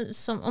 alltså,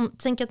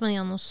 tänk att man är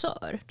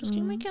annonsör, då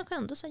skulle man kanske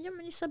ändå säga, ja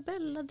men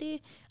Isabella, det är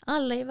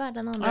alla i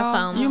världen andra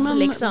chans,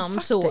 liksom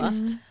så.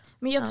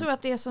 Men jag tror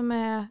att det som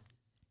är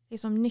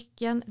liksom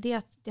nyckeln, det är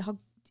att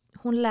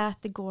hon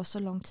lät det gå så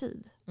lång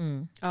tid.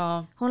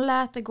 Hon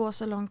lät det gå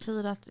så lång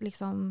tid att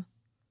liksom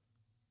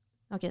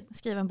Okej,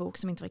 skriva en bok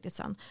som inte var riktigt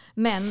sann.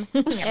 Men...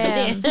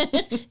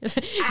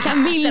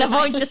 Camilla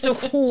var inte så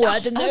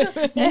hård.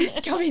 Nu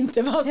ska vi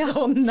inte vara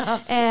sådana.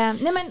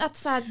 Nej men att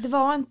så här, det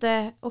var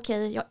inte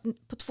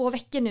på 2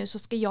 veckor nu så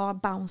ska jag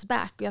bounce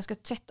back och jag ska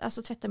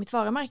tvätta mitt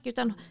varumärke,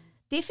 utan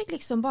det fick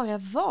liksom bara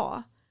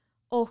vara.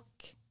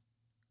 Och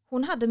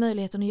hon hade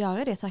möjligheten att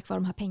göra det tack vare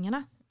de här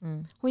pengarna.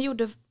 Hon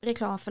gjorde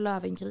reklam för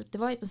Löwengrip. Det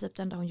var i princip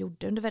det enda hon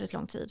gjorde under väldigt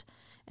lång tid.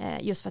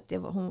 Just för att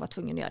hon var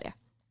tvungen att göra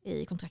det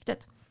i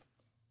kontraktet.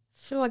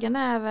 Frågan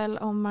är väl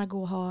om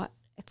Margot har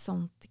ett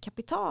sånt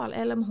kapital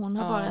eller om hon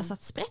har bara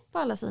satt sprätt på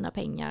alla sina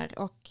pengar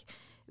och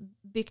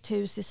byggt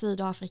hus i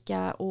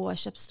Sydafrika och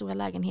köpt stora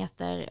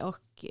lägenheter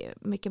och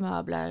mycket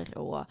möbler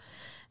och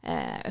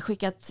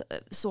skickat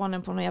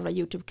sonen på någon jävla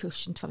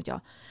YouTube-kurs, inte fan vet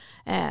jag.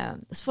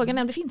 Så frågan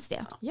är om det finns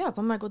det. Ja,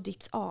 på Margot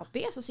Dietz AB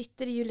så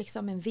sitter det ju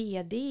liksom en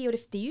vd och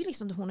det är ju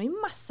liksom, hon har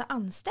ju massa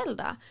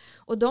anställda.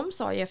 Och de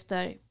sa ju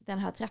efter den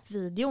här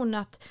trappvideon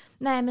att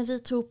nej men vi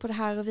tror på det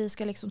här och vi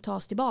ska liksom ta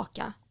oss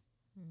tillbaka.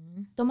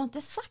 De har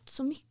inte sagt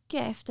så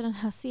mycket efter den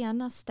här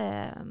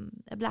senaste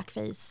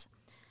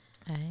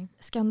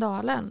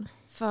blackface-skandalen.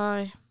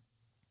 För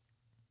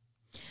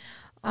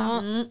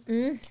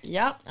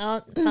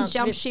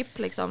jump ship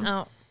liksom.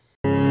 Ja.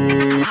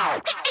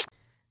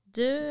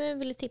 Du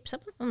ville tipsa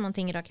om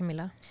någonting idag,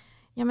 Camilla?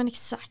 Ja men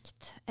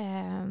exakt.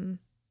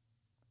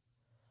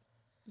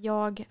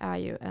 Jag är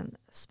ju en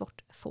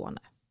sportfåne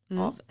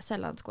av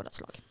sällan skådat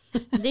slag.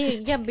 Det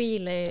är Gabby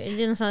gillar ju,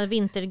 det är en sån här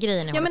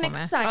vintergrej ni ja men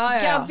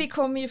exakt, Gabby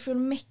kommer ju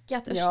från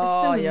Meckat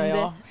Östersund.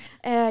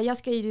 Jag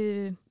ska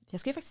ju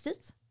faktiskt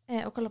dit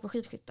och kolla på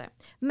skidskytte.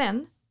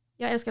 Men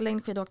jag älskar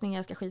längdskidåkning, jag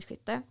älskar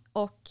skidskytte.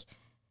 Och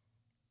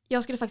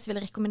jag skulle faktiskt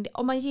vilja rekommendera,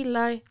 om man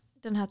gillar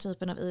den här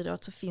typen av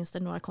idrott så finns det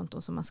några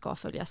konton som man ska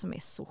följa som är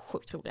så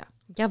sjukt roliga.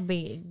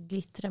 Gabby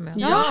glittrar med.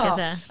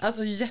 Ja,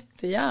 alltså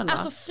jättegärna.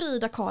 Alltså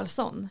Frida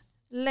Karlsson,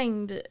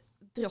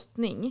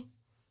 längddrottning.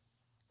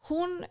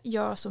 Hon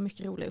gör så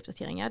mycket roliga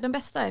uppdateringar. Den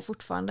bästa är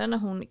fortfarande när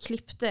hon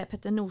klippte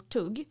Petter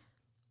Northug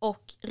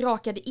och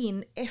rakade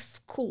in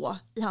FK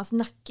i hans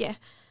nacke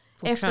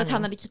efter att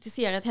han hade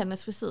kritiserat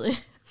hennes frisyr.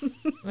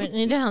 Men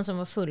är det han som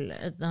var full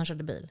när han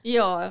körde bil?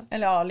 Ja,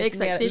 eller ja,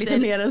 exakt, lite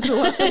mer än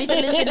så. lite,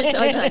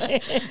 exakt.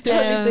 Det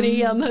var lite det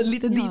ena,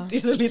 lite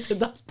dittis och lite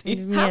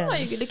dattis. Han har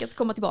ju lyckats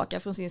komma tillbaka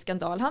från sin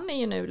skandal. Han är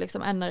ju nu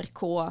liksom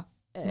NRK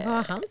vad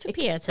har han för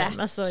PR-team?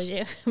 Alltså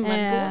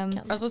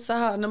så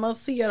här, när man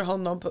ser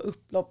honom på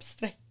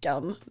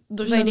upploppssträckan,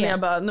 då känner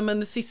jag bara, nej men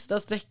den sista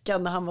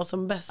sträckan när han var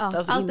som bäst,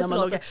 alltså innan man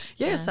åker.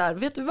 Jag är så här,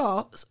 vet du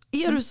vad?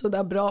 Är du så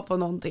där bra på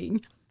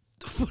någonting,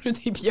 då får du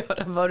typ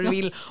göra vad du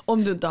vill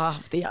om du inte har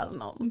haft ihjäl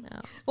någon. Ja.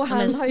 Och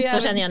han har ju så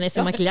känner jag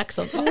som Michael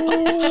Jackson.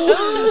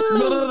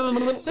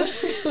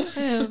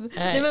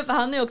 Nej, men för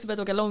han har ju också börjat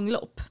åka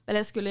långlopp.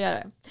 Eller skulle göra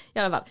det. I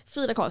alla fall,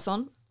 Frida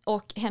Karlsson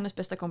och hennes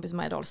bästa kompis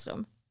Maja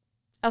Dahlström.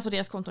 Alltså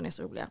deras konton är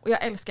så roliga. Och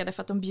jag älskar det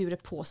för att de bjuder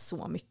på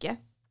så mycket.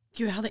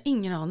 Gud, jag hade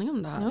ingen aning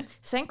om det här. Ja.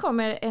 Sen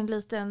kommer en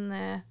liten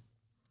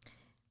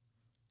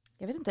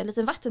en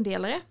liten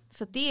vattendelare.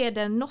 För det är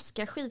den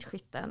norska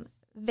skidskytten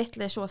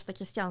Vetle Sjåstad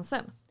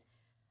Christiansen.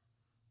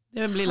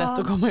 Det blir lätt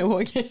att komma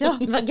ihåg. Ja.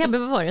 Gabbe,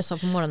 vad var det jag sa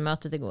på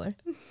morgonmötet igår?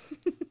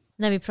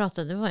 När vi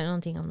pratade, det var ju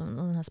någonting om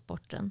den här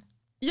sporten.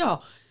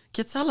 Ja,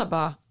 Ketsala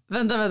bara,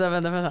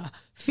 vänta.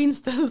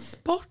 Finns det en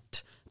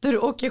sport där du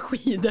åker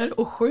skidor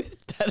och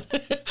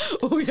skjuter?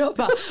 Och jag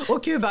bara,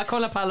 och Gud bara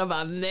kollar på alla och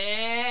bara,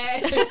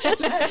 nej,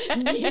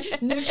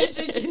 nu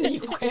försöker ni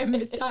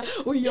skämta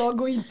och jag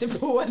går inte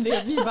på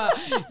det. Vi bara,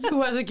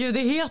 jo alltså Gud, det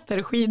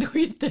heter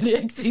skidskytte, det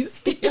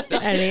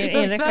existerar.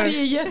 Så Sverige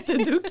är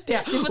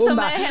jätteduktiga. Hon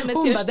bara,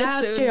 det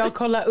här ska jag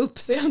kolla upp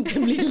så jag inte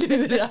blir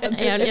lurad.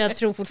 Jag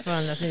tror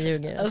fortfarande att ni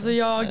ljuger. Alltså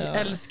jag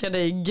älskar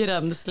dig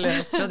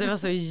gränslöst, för det var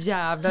så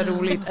jävla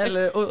roligt.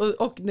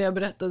 Och när jag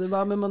berättade,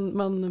 bara, men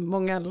man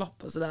många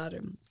lopp och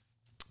sådär.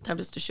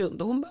 Tävlar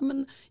Östersund och hon bara,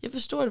 men jag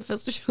förstår det, för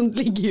Östersund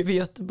ligger ju vid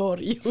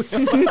Göteborg. Och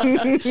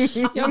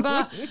jag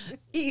bara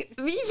vi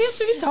vet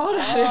hur vi tar det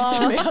här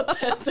efter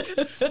mötet.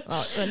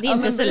 Ja, det är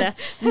inte så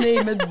lätt.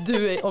 Nej, men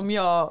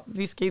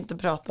vi ska inte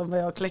prata om vad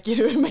jag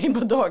kläcker ur mig på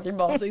daglig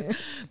basis.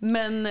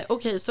 Men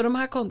okej, så de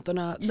här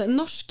kontorna, den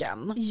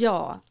norskan.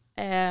 Ja,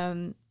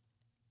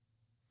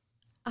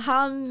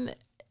 han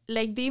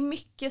läggde ju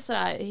mycket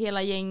sådär,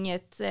 hela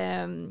gänget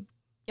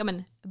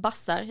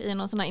bassar i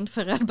någon sån här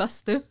infraröd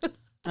bastu.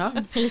 Ja.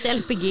 Lite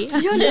LPG.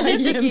 Ja,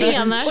 lite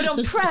stenar. Och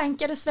de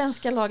prankade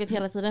svenska laget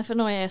hela tiden, för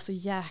Norge är så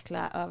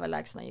jäkla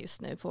överlägsna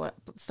just nu,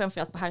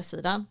 framförallt på här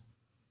sidan.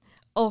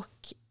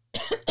 Och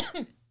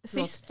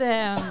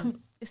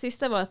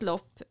sista var ett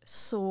lopp,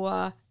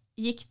 så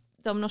gick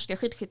de norska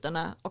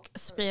skidskyttarna och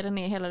spred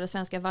ner hela det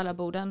svenska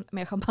vallaboden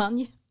med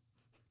champagne.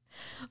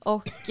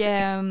 Och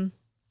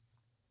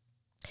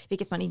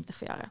vilket man inte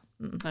får göra.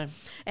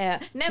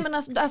 Nej men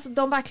alltså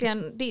de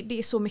verkligen, det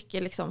är så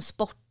mycket liksom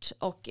sport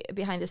och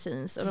behind the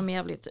scenes, och de är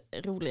jävligt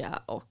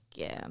roliga och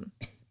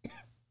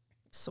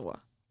så.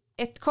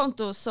 Ett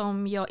konto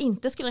som jag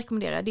inte skulle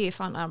rekommendera, det är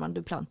fan Armand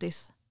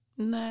Duplantis.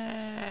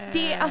 Nej.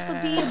 Det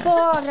är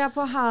bara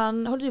på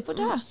han. Håller du på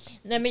det?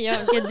 Nej, men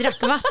jag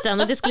drack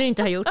vatten och det skulle jag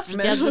inte ha gjort. Men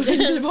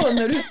det var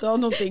när du sa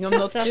någonting om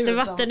något kul.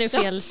 Vatten är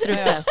fel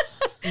strupe.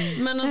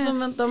 Men alltså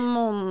vänta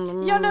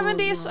Ja, nej, men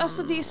det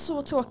är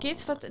så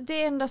tråkigt för att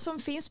det enda som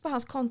finns på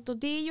hans konto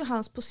det är ju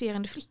hans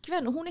poserande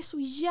flickvän och hon är så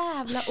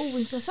jävla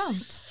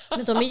ointressant.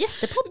 Men de är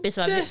jättepoppis,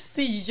 va? Det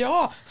ser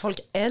jag. Folk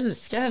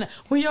älskar henne.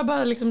 Hon gör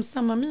bara liksom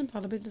samma min på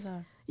alla bilder så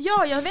här.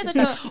 Ja, jag vet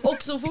att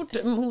och så fort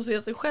hon ser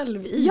sig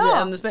själv i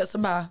hennes så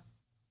bara.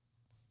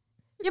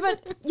 Ja, men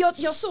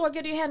jag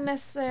sågade ju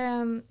hennes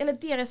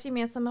eller deras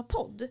gemensamma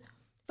podd.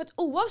 För att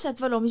oavsett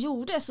vad de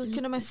gjorde så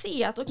kunde man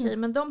se att okej,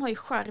 men de har ju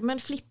skärmen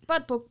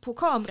flippad på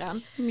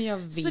kameran. Men jag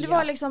vet. Så det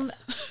var liksom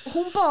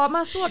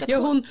man såg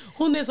att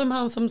hon är som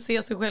han som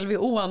ser sig själv i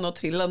ån och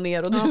trillar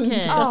ner och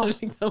drunknar. Ja.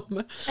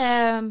 Liksom.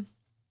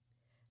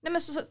 Nej,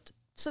 men så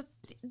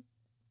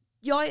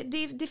ja,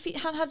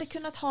 han hade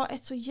kunnat ha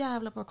ett så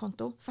jävla bra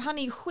konto. För han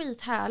är ju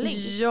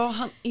skithärlig. Ja,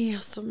 han är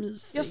så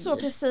mysig. Jag såg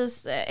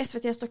precis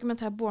SVT:s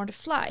dokumentär Born to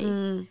Fly.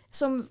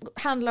 Som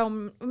handlar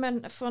om,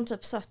 men från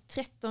typ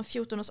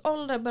 13-14 års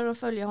ålder började de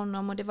följa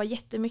honom. Och det var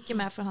jättemycket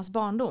med från hans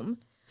barndom.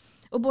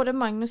 Och både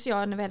Magnus och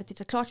jag när vi hade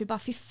tittat klart, vi bara,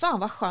 fy fan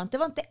vad skönt. Det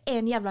var inte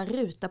en jävla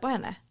ruta på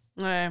henne.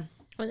 Nej.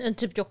 En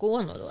typ Yoko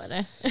Ono då,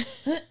 eller?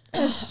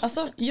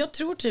 Alltså, jag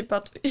tror typ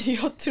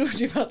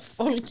att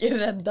folk är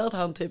rädda att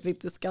han typ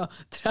inte ska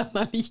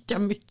träna lika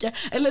mycket.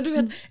 Eller du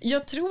vet,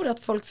 jag tror att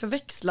folk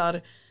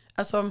förväxlar,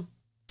 alltså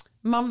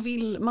man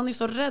är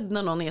så rädd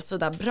när någon är så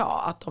där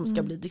bra att de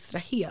ska bli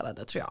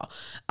distraherade, tror jag.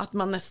 Att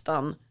man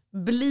nästan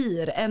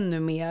blir ännu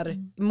mer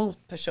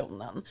mot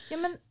personen. Ja,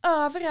 men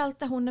överallt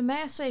där hon är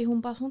med så är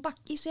hon bara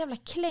är så jävla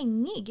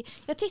klängig.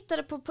 Jag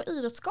tittade på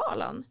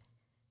Idrottsgalan.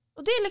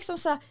 Och det är liksom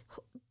så här,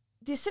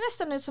 det ser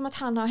nästan ut som att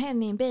han har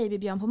henne i en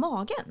babybjörn på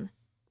magen.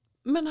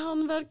 Men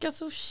han verkar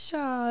så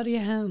kär i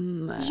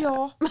henne.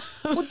 Ja,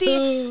 och det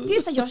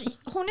är så här,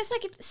 hon är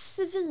säkert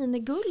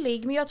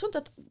svingullig, men jag tror inte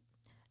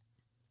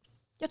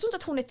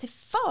att hon är till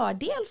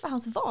fördel för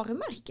hans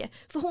varumärke.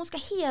 För hon ska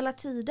hela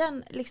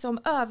tiden liksom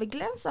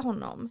överglänsa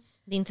honom.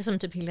 Det är inte som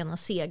typ Helena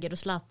Seger och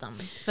Zlatan.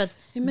 För att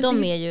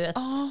de är ju ett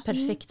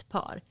perfekt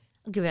par.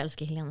 Och gud, jag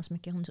älskar Helena så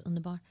mycket, hon är så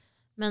underbar.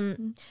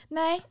 Men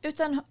nej,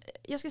 utan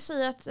jag ska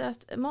säga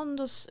att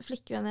Mondos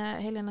flickvän är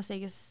Helena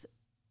Segers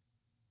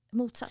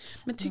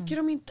motsats. Men tycker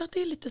de inte att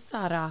det är lite så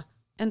här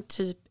en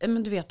typ,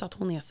 men du vet att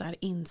hon är så här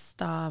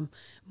Insta-modell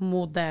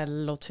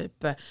och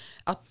typ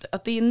att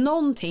det är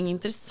någonting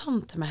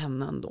intressant med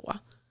henne ändå.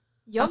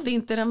 Ja. Att det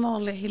inte är den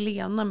vanliga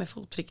Helena med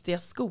fotriktiga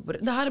skor.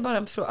 Det här är bara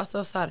en fråga.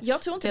 Alltså, så här,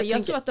 jag tror inte det.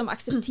 Jag tror att de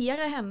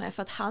accepterar henne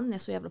för att han är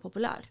så jävla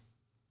populär.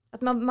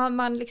 Att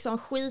man liksom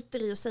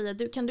skiter i och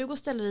säger, kan du gå och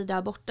ställa dig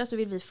där borta så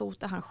vill vi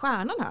fota han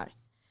stjärnan här.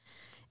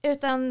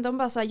 Utan de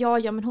bara säger,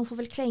 ja men hon får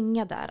väl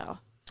klänga där då.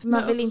 För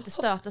man vill inte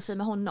stöta sig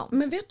med honom.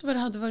 Men vet du vad det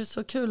hade varit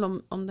så kul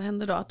om det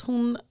hände då? Att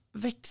hon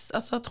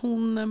alltså att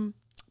hon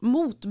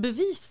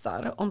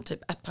motbevisar om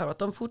typ ett par, att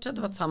de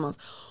fortsätter vara tillsammans.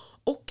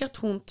 Och att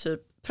hon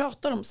typ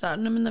pratar om så här,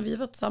 nej men när vi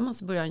var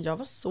tillsammans i början, jag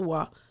var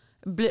så...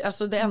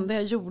 Alltså det enda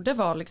jag gjorde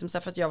var liksom så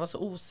här, för att jag var så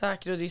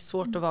osäker och det är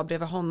svårt att vara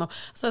bredvid honom.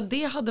 Så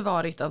det hade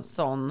varit en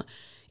sån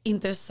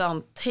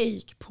intressant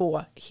take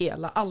på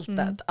hela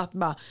alltet. Att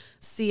bara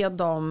se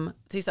dem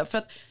till, för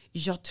att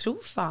jag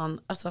tror fan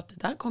alltså att det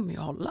där kommer ju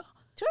hålla.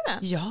 Tror du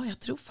det? Ja, jag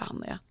tror fan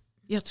det.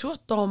 Jag tror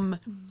att de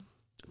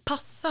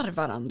passar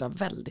varandra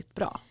väldigt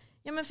bra.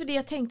 Ja, men för det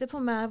jag tänkte på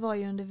med var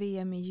ju under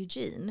VM i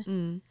Eugene.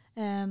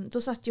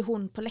 Då satt ju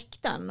hon på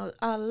läktaren och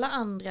alla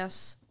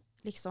andras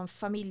liksom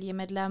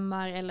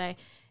familjemedlemmar eller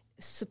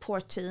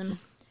supportteam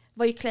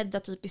var ju klädda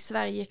typ i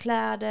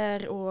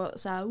Sverigekläder och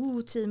så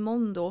här, Team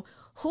Mondo.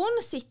 Hon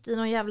sitter i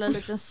någon jävla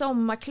liten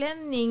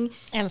sommarklänning.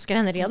 Älskar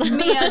henne redan.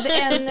 Med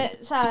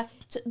en så här,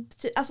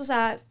 alltså så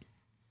här,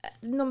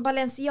 någon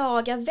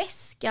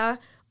Balenciaga-väska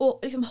och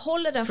liksom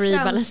håller den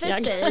framför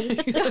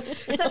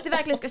sig så att det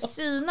verkligen ska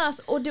synas.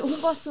 Och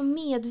hon var så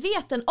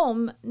medveten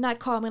om när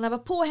kamerorna var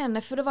på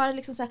henne, för då var det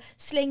liksom så här,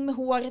 släng med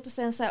håret och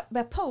sen så här,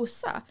 börja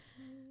posa.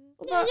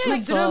 Bara,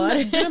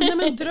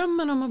 men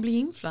drömmen om att bli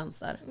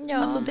influencer. Ja.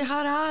 Alltså det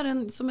här är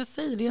en, som jag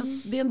säger,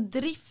 det är en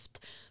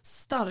drift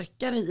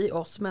starkare i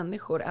oss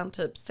människor än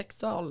typ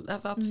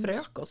alltså att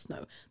föröka oss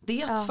nu.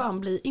 Det är att fan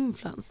bli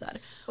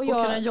influencer och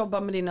kunna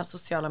jobba med dina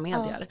sociala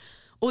medier. Ja.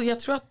 Och jag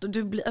tror att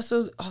du blir,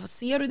 alltså,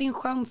 ser du din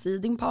chans i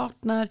din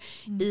partner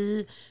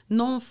i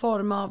någon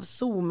form av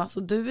Zoom, alltså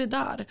du är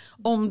där.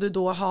 Om du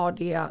då har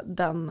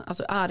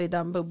alltså är i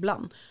den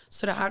bubblan.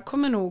 Så det här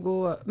kommer nog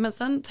att, men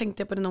sen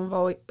tänkte jag på det när hon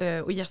var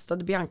och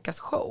gästade Biancas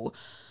show.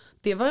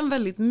 Det var en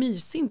väldigt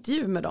mysig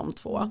intervju med de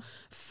två.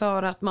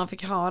 För att man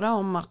fick höra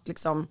om att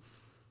liksom,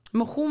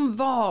 men hon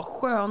var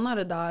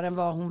skönare där än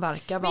vad hon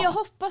verkar vara. Men jag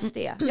hoppas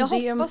det. Jag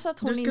hoppas att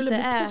hon inte är... Du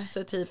skulle bli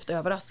positivt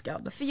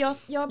överraskad. För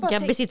jag bara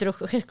Gabby sitter och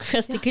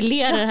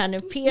gestikulerar här nu.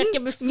 Pekar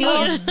med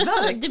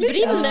fler. Du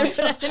brinner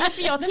för det.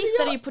 För jag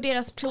tittade ju på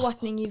deras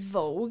plåtning i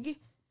Vogue.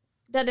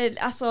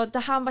 Där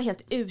han var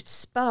helt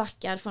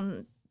utspökad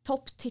från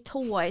topp till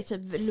tå i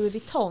typ Louis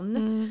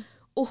Vuitton.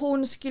 Och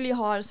hon skulle ju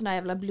ha en sån här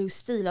jävla blue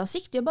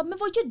steel-ansikte. Jag bara, men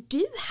vad gör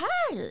du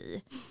här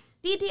i?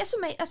 Det är det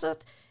som är, alltså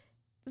att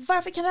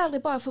varför kan det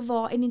aldrig bara få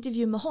vara en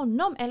intervju med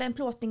honom eller en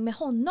plåtning med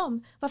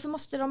honom? Varför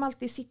måste de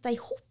alltid sitta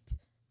ihop?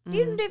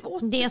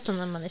 Det är som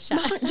när man är kär.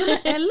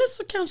 Eller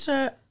så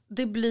kanske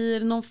det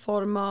blir någon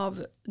form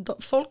av,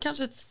 folk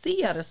kanske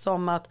ser det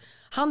som att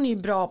han är ju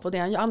bra på det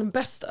han gör. Han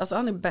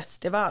är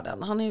bäst i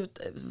världen. Han är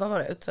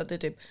utsett till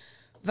typ,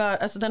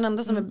 alltså den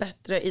enda som är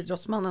bättre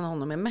idrottsman än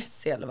honom är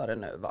Messi eller vad det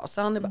nu var.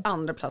 Så han är på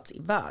andra plats i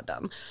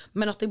världen.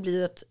 Men att det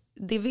blir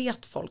det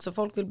vet folk. Så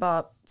folk vill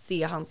bara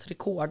se hans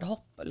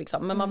rekordhopp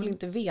liksom. Men man vill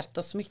inte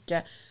veta så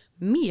mycket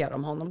mer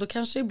om honom. Då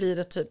kanske det blir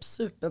ett typ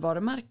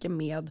supervarumärke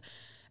med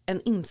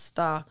en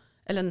Insta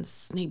eller en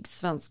snygg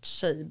svensk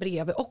tjej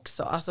bredvid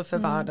också. Alltså för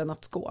världen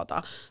att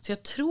skåda. Så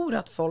jag tror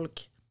att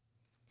folk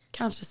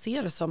kanske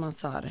ser det som en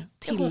så här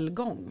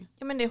tillgång.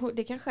 Ja, men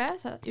det kanske är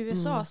så att i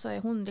USA så är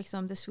hon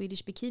liksom the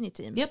Swedish bikini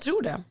team. Jag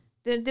tror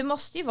det. Det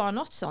måste ju vara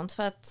något sånt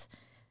för att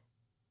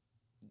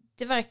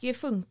det verkar ju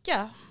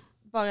funka.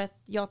 Bara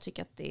att jag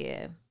tycker att det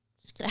är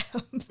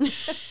skräp.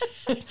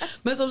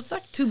 Men som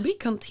sagt, to be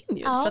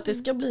continued. För att det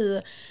ska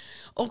bli.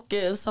 Och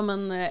som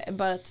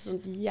bara ett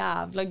sånt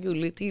jävla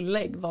gulligt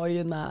tillägg var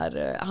ju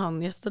när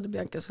han gästade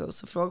Biancas show,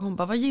 så frågade hon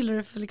bara, vad gillar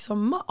du för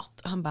liksom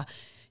mat? Och han bara,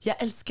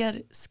 jag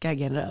älskar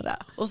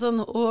skagenröra.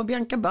 Och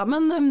Bianca bara,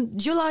 men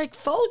you like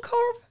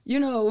falukorv? You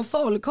know,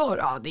 falukorv,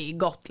 ja det är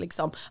gott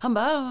liksom. Han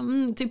bara,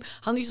 typ,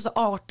 han är ju så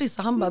artig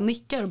så han bara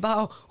nickar och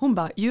bara, hon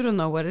bara, you don't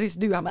know what it is.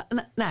 Du, han bara,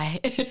 nej.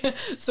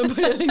 Så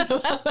börjar liksom,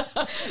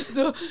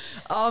 så,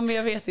 ja men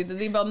jag vet inte,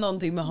 det är bara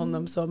någonting med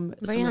honom som.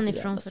 Var är han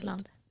ifrån för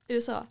land?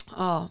 USA.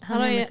 Ja.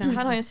 Han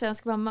har ju en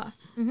svensk mamma.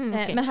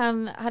 Okay.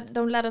 Men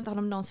de lärde inte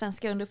honom någon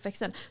svenska under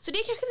uppväxten. Så det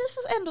kanske vi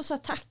får ändå så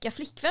tacka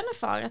flickvänner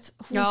för. Att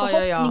hon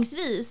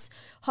förhoppningsvis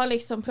har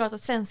liksom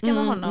pratat svenska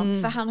med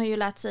honom. För han har ju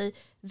lärt sig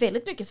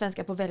väldigt mycket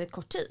svenska på väldigt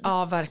kort tid.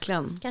 Ja,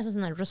 verkligen. Kanske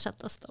sån här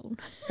Rosetta Stone.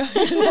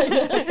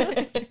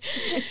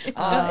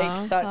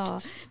 Ja, exakt.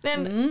 Ja.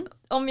 Men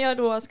om jag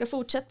då ska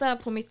fortsätta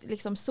på mitt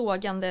liksom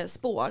sågande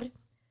spår,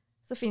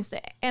 så finns det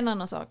en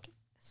annan sak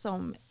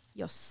som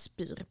jag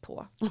spyr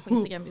på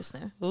Instagram just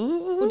nu.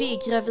 Och det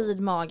är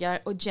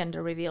gravidmagar och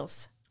gender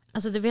reveals.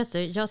 Alltså du vet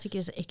jag tycker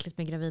det är så äckligt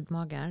med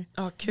gravidmagar.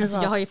 Alltså,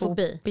 jag har ju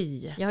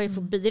fobi. Jag har ju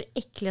fobi, det är det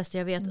äckligaste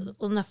jag vet.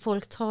 Och när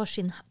folk tar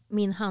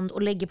min hand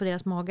och lägger på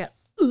deras magar.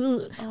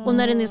 Och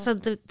när den är så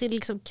det är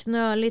liksom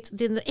knöligt,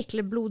 det är den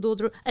äckliga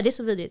blodådror. Det är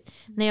så vidrigt.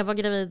 När jag var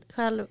gravid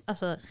själv,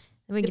 alltså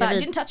det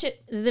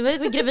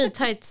var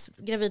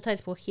gravid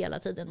tights på hela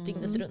tiden,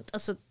 dygnet runt.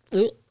 Alltså,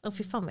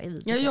 fy fan vad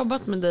jag har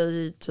jobbat med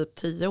dig i typ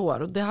 10 år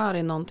och det här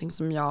är någonting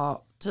som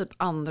jag typ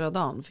andra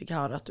dagen fick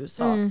höra att du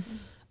sa.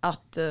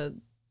 Att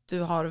du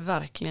har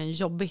verkligen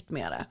jobbigt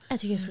med det. Jag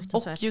tycker det är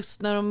fruktansvärt. Och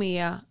just när de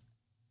är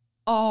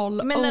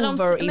all men over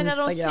Instagram. Men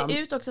när de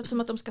ser ut också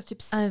som att de ska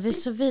typ det är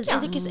så vidrigt.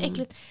 Jag tycker det är så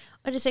äckligt.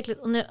 Och det är så äckligt.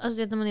 Och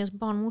när man är hos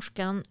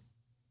barnmorskan,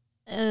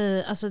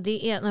 alltså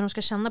det är när de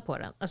ska känna på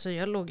den. Alltså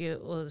jag låg ju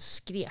och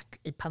skrek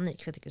i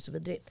panik för jag tycker det är så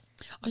vidrigt.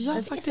 Och jag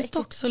har faktiskt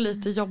också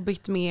lite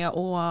jobbigt med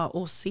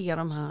att se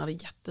de här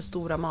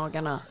jättestora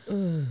magarna.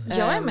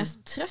 Jag är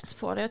mest trött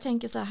på det. Jag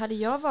tänker så här, hade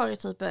jag varit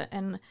typ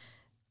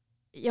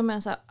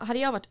hade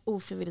jag varit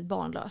ofrivilligt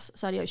barnlös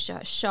så hade jag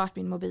kört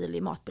min mobil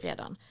i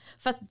matberedaren.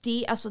 För att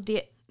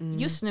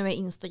just nu är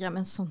Instagram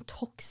en sån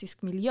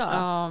toxisk miljö.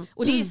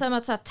 Och det är som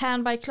att så här,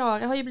 Tan by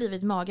Klara har ju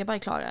blivit Maga by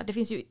Klara. Det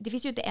finns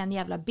ju inte en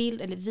jävla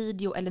bild eller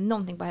video eller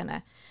någonting på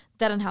henne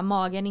där den här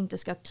magen inte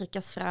ska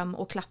tryckas fram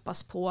och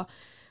klappas på.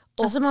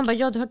 Och alltså man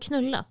bara, du har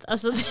knullat.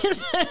 Alltså,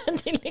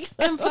 det är liksom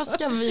en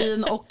flaska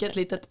vin och ett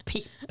litet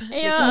pipp. Liksom.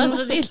 Ja,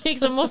 alltså det är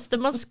liksom, måste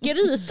man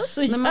skryta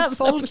så jävla men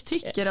folk mycket.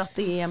 Tycker att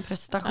det är en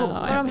prestation.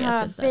 Ja, och de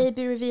här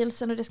baby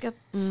revealsen och det ska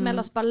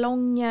smällas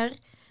ballonger.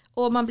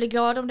 Och man blir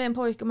glad om det är en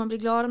pojke och man blir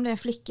glad om det är en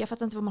flicka. Jag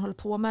fattar inte vad man håller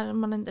på med.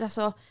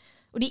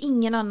 Och det är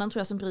ingen annan tror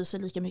jag som bryr sig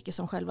lika mycket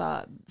som själva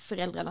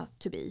föräldrarna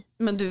to be.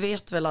 Men du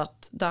vet väl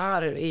att det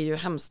här är ju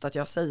hemskt att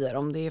jag säger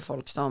om det är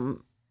folk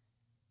som.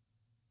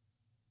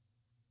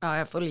 Ja,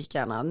 jag får lika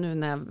gärna, nu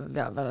när vi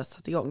har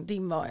satt igång,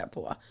 din var jag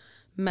på.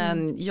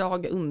 Men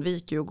jag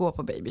undviker ju att gå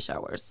på baby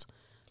showers.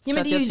 Ja,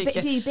 men det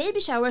är ju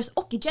baby showers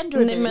och gender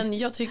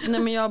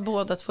reveal. Men jag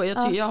båda två,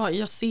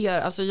 jag ser,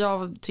 alltså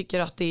jag tycker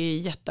att det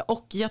är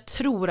och jag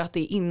tror att det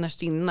är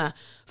innerst inne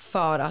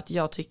för att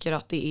jag tycker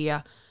att det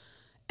är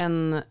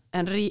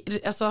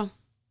alltså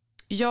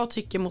jag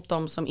tycker mot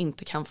dem som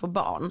inte kan få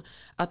barn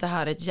att det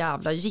här är ett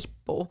jävla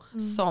jippo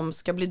som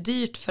ska bli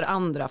dyrt för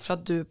andra för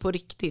att du på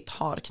riktigt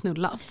har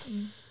knullat.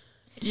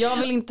 Jag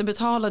vill inte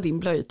betala din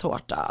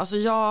blöjtårta. Alltså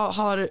jag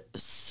har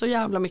så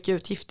jävla mycket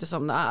utgifter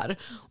som det är.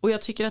 Och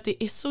jag tycker att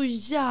det är så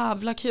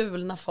jävla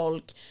kul när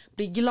folk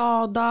blir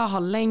glada, har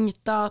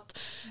längtat.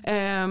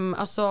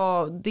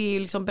 Alltså det är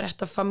liksom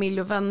berätta för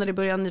familj och vänner i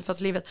början av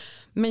nyfödslivet.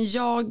 Men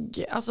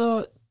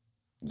alltså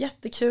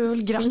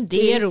jättekul, grattis.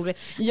 Det är roligt.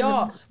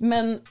 Ja,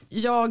 men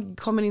jag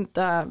kommer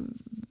inte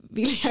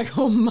vilja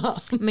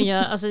komma. Men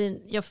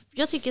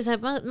jag tycker så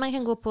här, man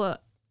kan gå på.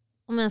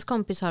 Om ens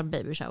kompis har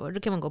baby shower, då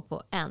kan man gå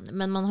på en.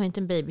 Men man har inte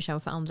en baby shower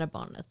för andra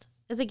barnet.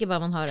 Jag tycker bara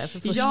man hör det för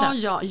första.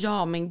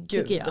 Ja, men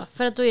gud.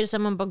 För att då är det så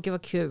här, man bara, gud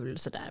vad kul.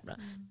 Sådär.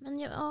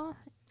 Men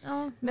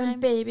men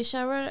baby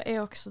shower är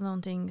också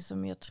någonting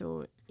som jag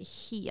tror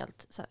är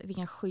helt... Så här,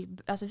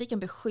 vi kan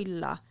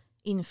beskylla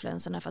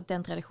influencerna för att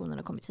den traditionen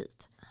har kommit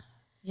hit.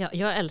 Ja,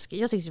 jag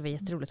tyckte det var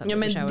jätteroligt. Ja,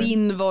 men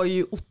din var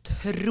ju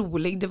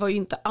otrolig. Det var ju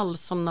inte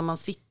alls som när man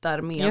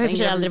sitter med... Jag har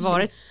för aldrig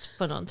varit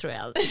på någon, tror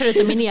jag.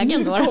 Förutom min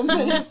egen då.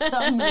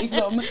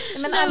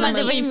 Men alla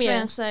det var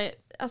influencer,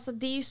 alltså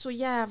det är ju så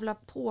jävla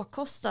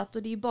påkostat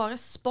och det är ju bara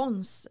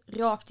spons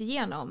rakt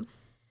igenom.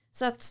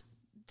 Så att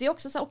det är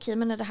också så okej,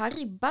 men är det här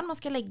ribban man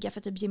ska lägga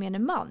för typ gemene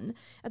man?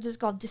 Att du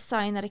ska ha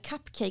designade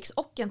cupcakes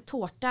och en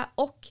tårta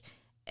och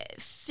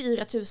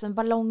 4000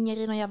 ballonger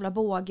i någon jävla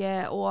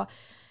båge och...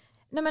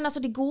 Nej men alltså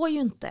det går ju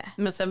inte.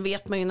 Men sen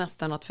vet man ju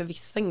nästan att för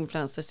vissa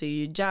influencers är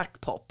ju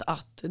jackpot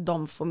att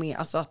de får med,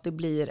 alltså att det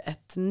blir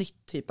ett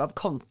nytt typ av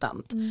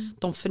content.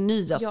 De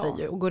förnyar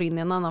sig och går in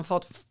i en annan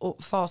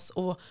fas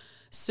och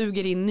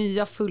suger in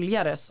nya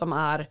följare som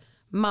är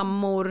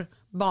mammor,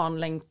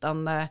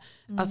 barnlängtande.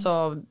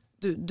 Alltså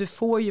du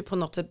får ju på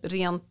något sätt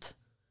rent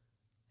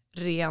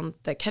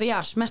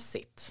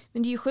karriärsmässigt.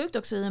 Men det är ju sjukt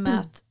också i och med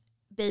att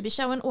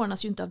babyshowen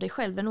ordnas ju inte av dig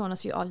själv, den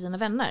ordnas ju av dina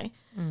vänner.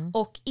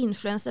 Och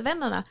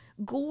influencervännerna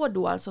går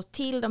då alltså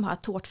till de här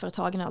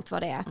tårtföretagen och allt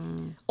vad det är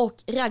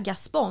och raggar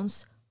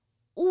spons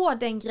å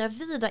den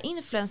gravida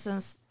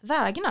influencers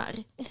vägnar.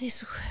 Det är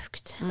så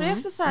sjukt. Och det är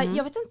också så här,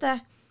 jag vet inte,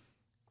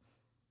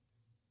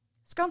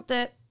 ska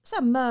inte så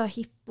här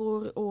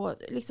möhippor och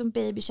liksom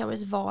baby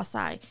showers vara så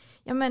här,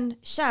 ja men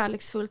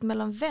kärleksfullt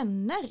mellan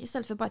vänner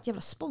istället för bara ett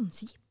jävla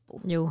sponsjippo.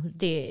 Jo,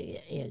 det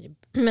är ju.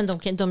 Men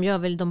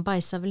de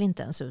bajsar väl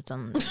inte ens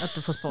utan att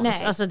du får spons.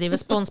 Nej. Alltså det är väl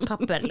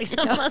sponspapper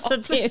liksom. Alltså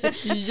det är,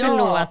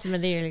 förlåt,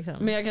 men det är liksom.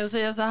 Men jag kan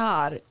säga så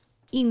här,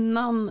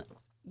 innan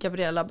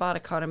Gabriella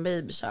Bark har en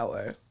baby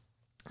shower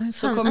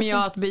så kommer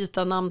jag att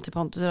byta namn till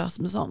Pontus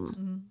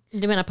Rasmusson.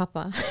 Du menar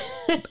pappa?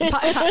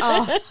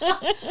 Ja,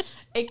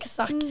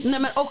 exakt. Nej,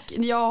 men och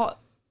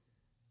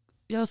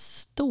jag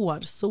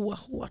står så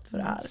hårt för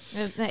det här.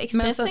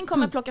 Expressen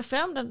kommer plocka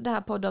fram det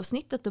här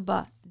poddavsnittet och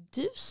bara,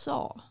 du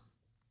sa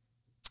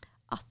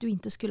att du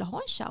inte skulle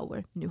ha en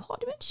shower. Nu har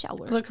du en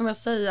shower. Och då kan jag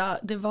säga,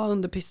 det var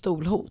under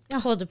pistolhot.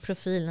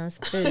 Poddprofilens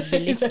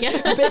babylycka.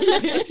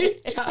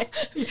 Babylycka.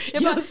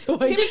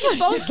 Hur mycket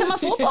spons kan man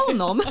få på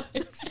honom?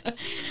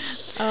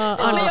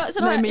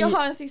 Jag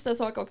har en sista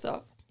sak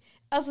också.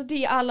 Alltså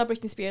det är alla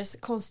Britney Spears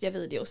konstiga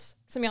videos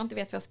som jag inte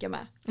vet vad jag ska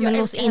med. Men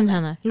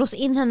lås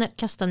in henne,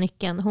 kasta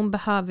nyckeln. Hon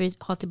behöver ju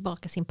ha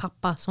tillbaka sin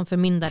pappa som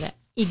förmyndare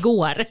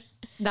igår.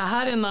 Det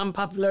här är en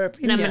unpopular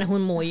opinion. Nej men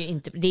hon mår ju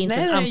inte, det är inte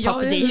en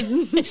unpopular, det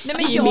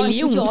är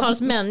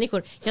miljontals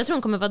människor. Jag tror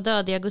hon kommer vara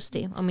död i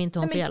augusti om inte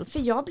hon får hjälp. För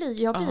jag blir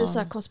ju så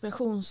här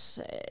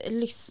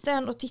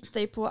konspirationslysten och tittar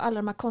ju på alla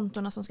de här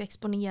kontona som ska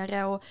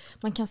exponera och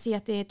man kan se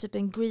att det är typ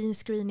en green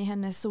screen i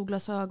hennes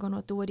solglasögon och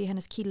att då är det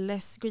hennes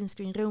killes green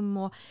screen rum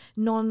och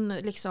någon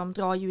liksom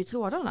drar ju i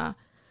trådarna.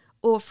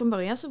 Och från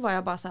början så var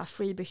jag bara så här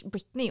free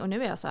Britney och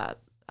nu är jag så här,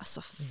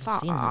 alltså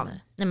fan.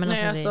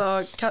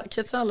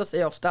 Ketsala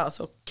säger ofta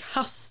alltså,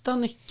 kasta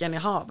nyckeln i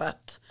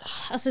havet.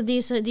 Alltså det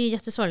är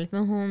jättesorgligt,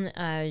 men hon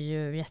är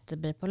ju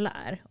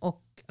jättebipolär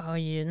och har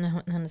ju,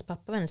 när hennes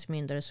pappa var hennes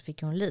förmyndare så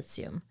fick hon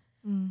litium.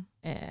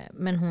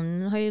 Men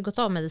hon har ju gått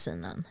av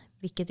medicinen,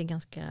 vilket är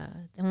ganska,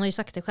 hon har ju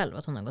sagt det själv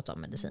att hon har gått av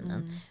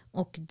medicinen.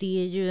 Och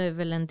det är ju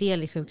väl en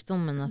del i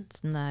sjukdomen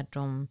att när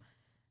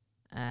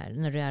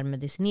du är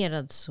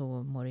medicinerad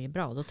så mår du ju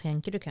bra. Och då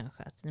tänker du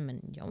kanske att nej,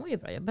 men jag mår ju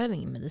bra, jag behöver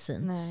ingen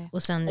medicin. Nej.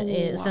 Och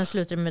sen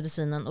slutar du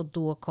medicinen och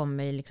då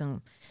kommer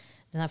liksom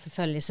den här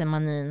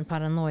förföljelsemanin,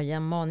 paranoia,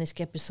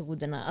 maniska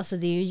episoderna. Alltså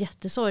det är ju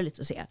jättesorgligt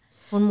att se.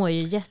 Hon mår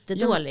ju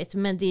jättedåligt,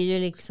 men det är ju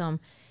liksom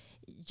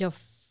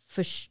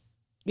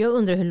jag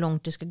undrar hur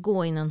långt det ska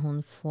gå innan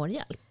hon får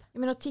hjälp.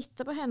 Men att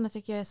titta på henne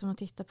tycker jag är som att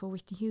titta på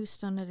Whitney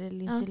Houston eller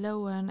Lindsay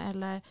Lohan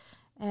eller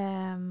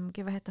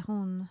vad heter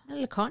hon?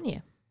 Eller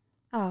Kanye.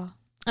 Ja.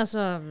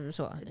 Alltså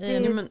så.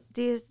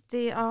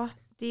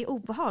 Det är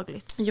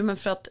obehagligt. Jo, men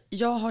för att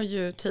jag har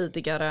ju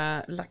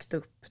tidigare lagt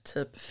upp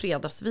typ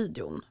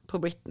fredagsvideon på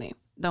Britney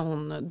där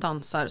hon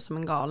dansar som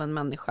en galen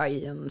människa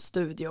i en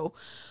studio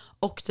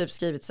och typ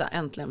skrivit så här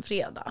äntligen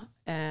fredag.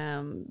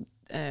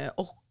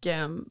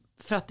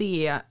 För att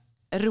det är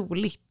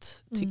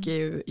roligt tycker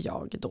ju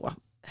jag då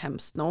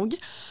hemskt nog.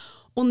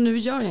 Och nu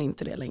gör jag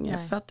inte det längre.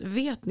 Nej. För att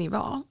vet ni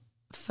vad?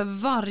 För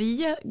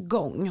varje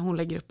gång hon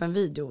lägger upp en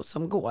video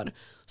som går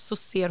så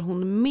ser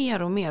hon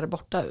mer och mer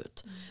borta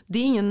ut. Det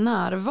är ingen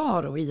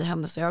närvaro i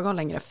hennes ögon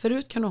längre.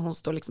 Förut kunde hon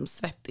stå liksom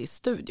svettig i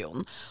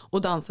studion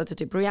och dansa till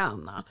typ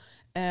Rihanna.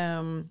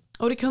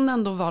 Och det kunde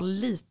ändå vara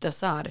lite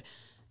så här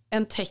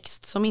en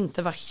text som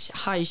inte var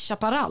High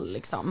Chaparral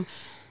liksom.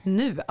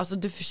 Nu, alltså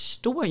du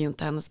förstår ju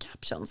inte hennes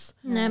captions.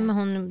 Nej, men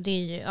hon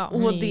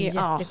är ju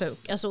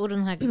jättesjuk. Alltså, och det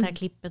här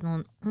klippet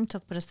hon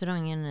satt på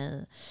restaurangen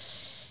i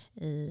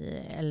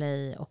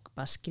LA och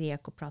bara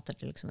skrek och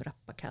pratade liksom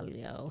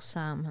rappakalja och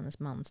Sam, hennes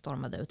man,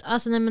 stormade ut.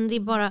 Alltså nej, men det är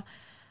bara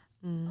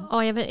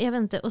Ja, jag vet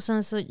inte. Och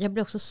sen så, jag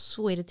blev också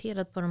så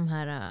irriterad på de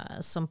här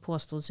som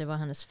påstod sig vara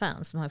hennes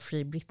fans. De här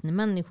Free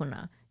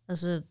Britney-människorna.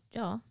 Alltså,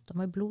 ja, de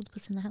har ju blod på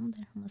sina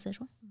händer, om man säger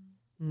så.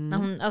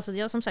 Alltså,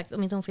 jag som sagt,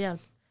 om inte hon får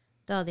hjälp,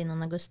 död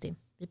innan augusti.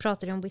 Vi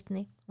pratade om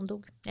Whitney, hon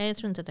dog. Jag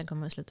tror inte att det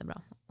kommer att sluta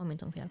bra, om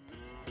inte hon får hjälp.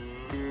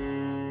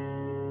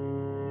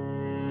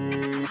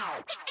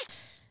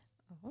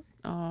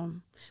 Ja,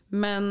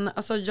 men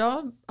alltså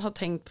jag har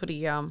tänkt på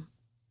det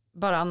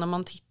bara när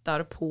man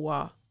tittar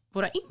på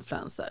våra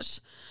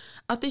influencers.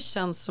 Att det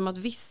känns som att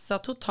vissa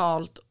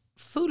totalt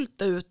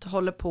fullt ut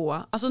håller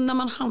på, alltså när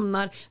man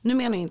hamnar, nu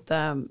menar jag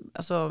inte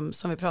alltså,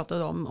 som vi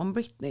pratade om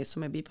Britney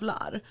som är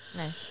bipolär.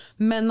 Nej.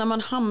 Men när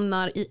man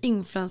hamnar i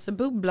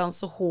influencerbubblan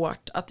så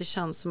hårt att det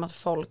känns som att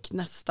folk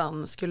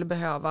nästan skulle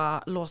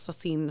behöva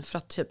låsas in för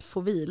att typ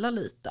få vila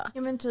lite.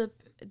 Ja men typ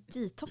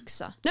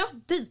detoxa. Ja,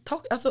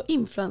 alltså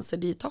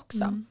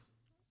influencer-detoxa.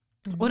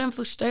 Och den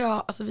första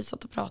alltså vi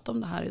satt och pratade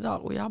om det här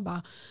idag och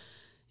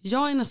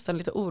jag är nästan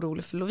lite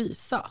orolig för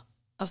Lovisa.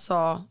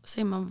 Alltså,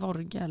 säger man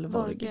Vorge eller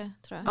Vorge?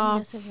 Tror jag. Ja,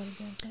 Jag säger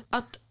Vorge.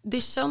 att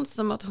det känns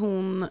som att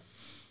hon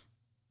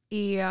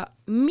är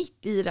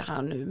mitt i det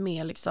här nu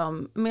med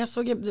liksom, men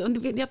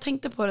jag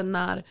tänkte på det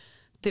när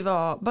det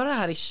var bara det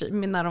här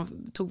när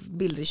de tog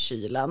bilder i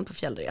kylen på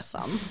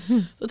fjällresan.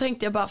 Då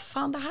tänkte jag bara,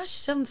 fan det här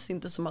känns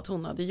inte som att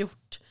hon hade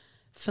gjort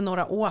för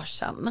några år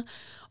sedan.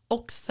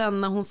 Och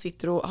sen när hon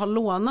sitter och har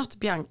lånat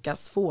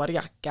Biancas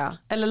fårjacka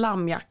eller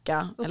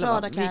lammjacka och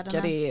eller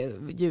vilka det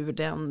är djur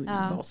den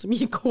var som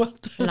gick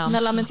åt.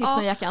 Nella med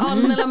tystnadjackan. Ja,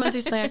 Nella med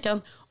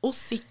tystnadjackan. Och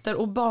sitter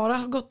och bara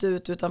har gått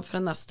ut utanför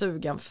den här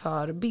stugan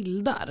för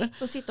bilder.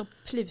 Och sitter och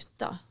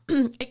pluta.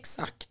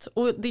 Exakt.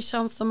 Och det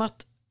känns som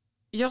att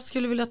jag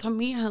skulle vilja ta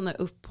med henne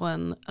upp på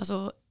en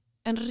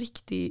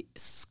riktig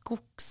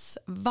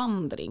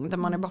skogsvandring där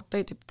man är borta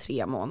i typ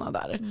 3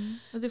 månader.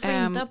 Och du får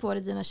inte ha på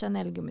dig dina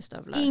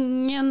Chanel-gummistövlar.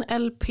 Ingen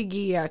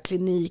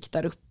LPG-klinik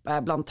där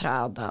uppe bland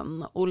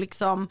träden. Och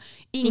liksom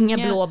inga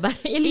blåbär.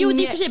 Eller jo,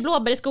 det är för sig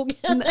blåbär i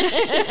skogen.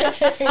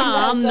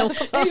 Fan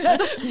också.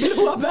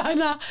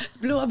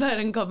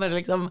 Blåbären kommer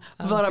liksom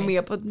vara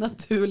med på ett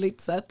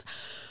naturligt sätt.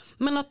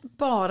 Men att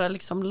bara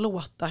liksom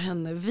låta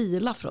henne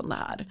vila från det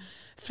här.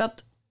 För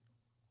att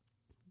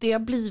det har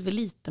blivit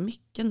lite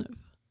mycket nu.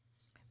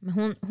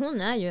 Men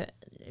hon är ju,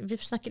 vi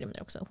snackade om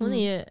det också, hon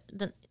är ju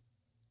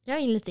jag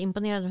är lite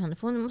imponerad av henne,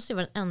 för hon måste ju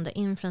vara den enda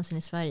influencern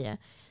i Sverige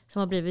som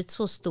har blivit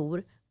så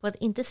stor på att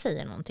inte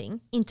säga någonting,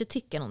 inte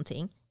tycka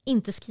någonting,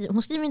 inte skriva,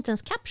 hon skriver inte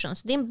ens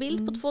captions, det är en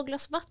bild på 2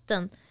 glas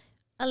vatten,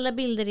 alla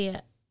bilder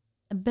är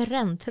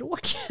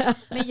bränntråkiga.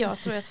 Men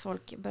jag tror att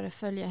folk började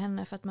följa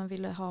henne för att man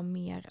ville ha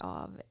mer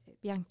av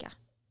Bianca.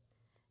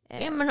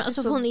 Ja, men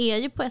alltså, hon är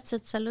ju på ett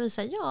sätt så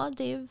här, ja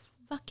det är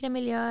vackra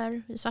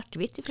miljöer,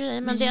 svartvitt i för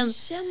sig. Men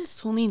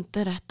känns hon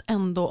inte rätt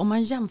ändå? Om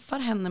man jämför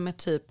henne med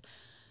typ,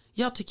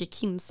 jag tycker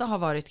Kinsa har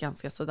varit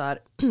ganska sådär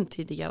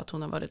tidigare, att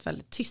hon har varit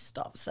väldigt tyst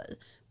av sig.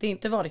 Det har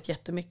inte varit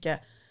jättemycket.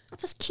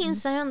 Fast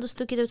Kinsa har ändå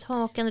stuckit ut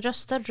hakan,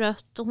 röstar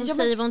rött och hon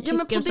säger vad hon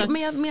tycker.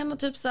 Men jag menar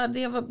typ såhär,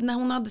 det var när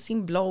hon hade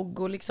sin blogg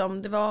och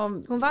liksom, det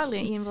var. Hon var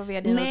aldrig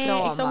involverad i något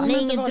drama.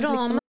 Nej, inget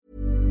drama. Liksom.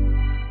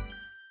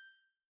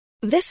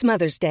 This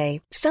Mother's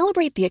Day,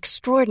 celebrate the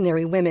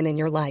extraordinary women in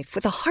your life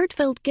with a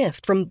heartfelt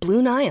gift from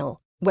Blue Nile.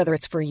 Whether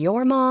it's for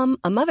your mom,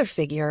 a mother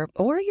figure,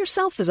 or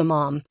yourself as a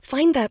mom,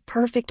 find that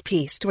perfect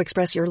piece to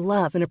express your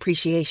love and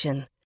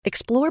appreciation.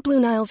 Explore Blue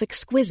Nile's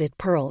exquisite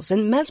pearls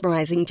and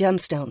mesmerizing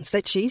gemstones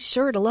that she's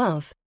sure to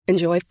love.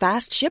 Enjoy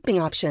fast shipping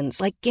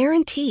options like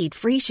guaranteed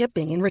free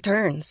shipping and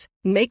returns.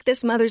 Make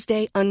this Mother's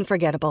Day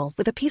unforgettable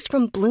with a piece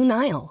from Blue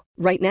Nile.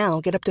 Right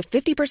now, get up to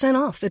 50%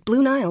 off at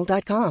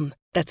BlueNile.com.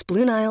 That's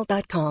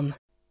BlueNile.com.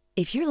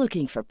 If you're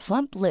looking for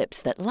plump lips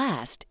that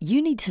last,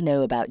 you need to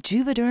know about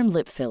Juvederm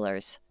lip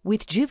fillers.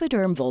 With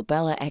Juvederm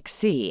Volbella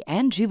XC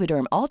and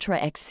Juvederm Ultra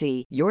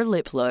XC, your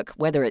lip look,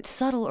 whether it's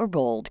subtle or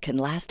bold, can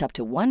last up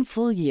to 1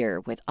 full year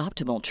with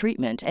optimal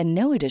treatment and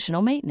no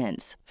additional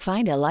maintenance.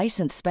 Find a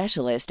licensed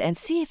specialist and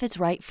see if it's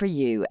right for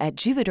you at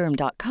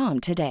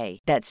Juvederm.com today.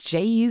 That's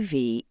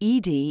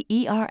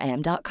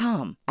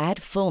JUVEDERM.com.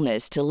 Add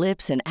fullness to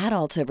lips in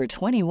adults over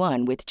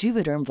 21 with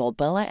Juvederm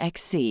Volbella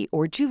XC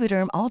or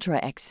Juvederm Ultra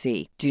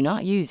XC. Do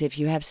not use if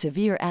you have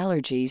severe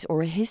allergies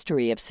or a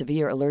history of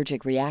severe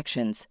allergic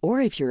reactions, or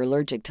if you're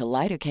allergic to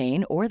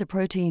lidocaine or the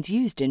proteins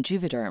used in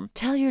Juvederm.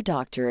 Tell your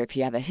doctor if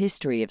you have a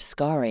history of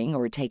scarring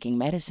or taking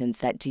medicines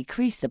that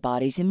decrease the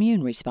body's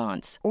immune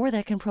response or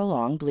that can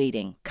prolong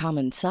bleeding.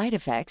 Common side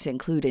effects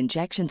include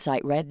injection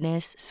site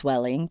redness,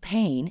 swelling,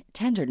 pain,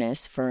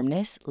 tenderness,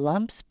 firmness,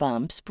 lumps,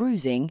 bumps,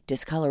 bruising,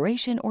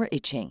 discoloration, or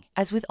itching.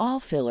 As with all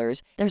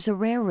fillers, there's a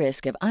rare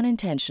risk of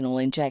unintentional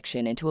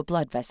injection into a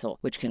blood vessel,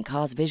 which can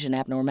cause vision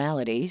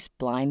abnormalities,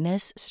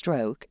 blindness,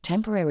 stroke,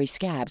 temporary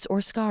scabs,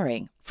 or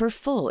scarring. For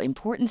full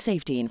important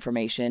safety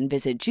information,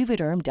 visit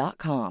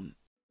Juvederm.com.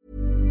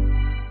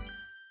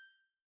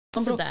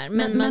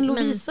 Men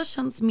Lovisa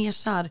känns mer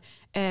så här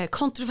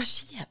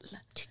kontroversiell.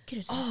 Tycker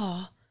du det?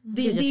 Ja,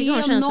 det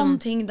är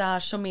någonting där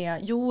som är,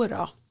 Jag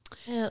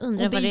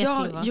undrar vad det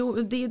skulle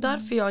vara. Det är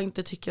därför jag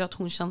inte tycker att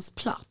hon känns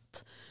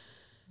platt.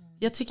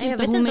 Jag tycker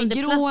inte hon är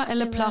grå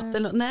eller platt.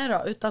 Eller, nej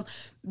då, utan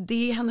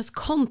det är hennes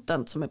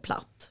content som är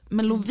platt.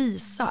 Men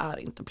Lovisa är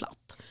inte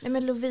platt. Nej,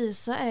 men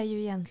Lovisa är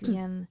ju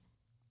egentligen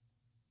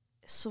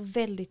så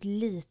väldigt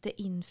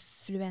lite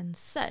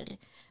influencer.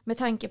 Med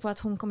tanke på att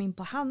hon kom in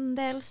på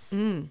Handels.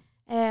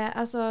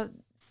 Alltså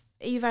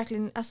är ju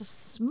verkligen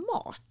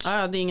smart.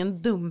 Ja, det är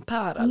ingen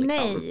dumpära liksom.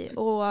 Nej,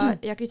 och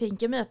jag kan ju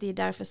tänka mig att det är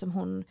därför som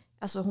hon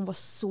var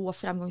så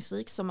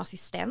framgångsrik som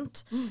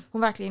assistent.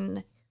 Hon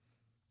verkligen,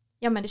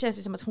 ja men det känns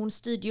ju som att hon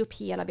styrde upp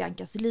hela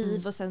Biancas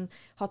liv och sen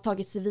har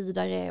tagit sig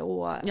vidare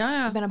och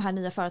med de här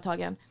nya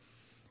företagen.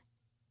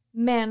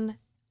 Men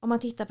om man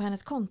tittar på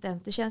hennes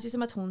content, det känns ju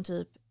som att hon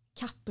typ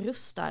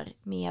kapprustar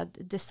med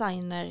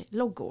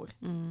designerloggor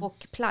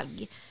och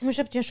plagg. Hon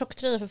köpte ju en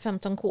tjocktröja för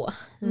 15K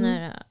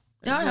när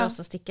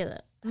rosa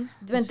stickade.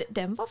 Men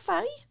den var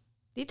färg.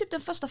 Det är typ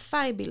den första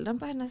färgbilden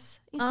på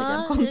hennes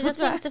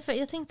Instagram-konto.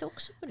 Jag tänkte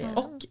också på det.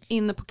 Och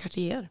inne på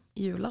Cartier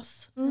i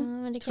julas.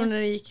 Tror ni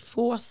det gick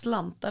få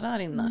slantar där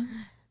inne?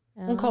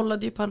 Hon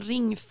kollade ju på en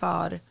ring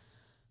för,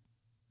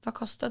 vad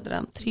kostade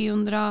den?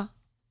 380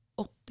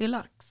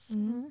 lax.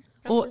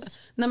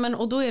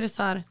 Och då är det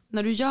så här,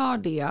 när du gör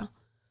det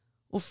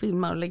och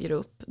filmar och lägger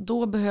upp,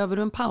 då behöver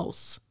du en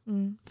paus.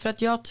 För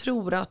att jag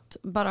tror att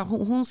bara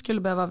hon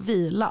skulle behöva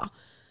vila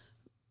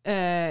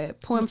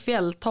på en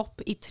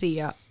fjälltopp i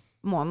 3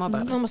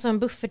 månader. Man måste ha en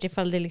buffert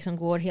ifall det liksom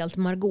går helt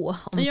Margot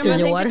om 10 år. Jag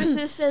tänkte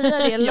precis säga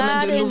det.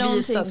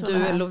 Men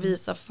du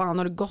Lovisa, fan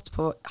har du gått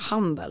på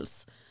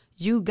Handels?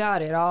 You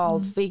got it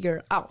all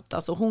figured out.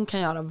 Alltså hon kan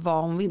göra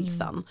vad hon vill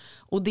sen.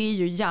 Och det är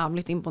ju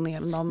jävligt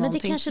imponerande av någonting.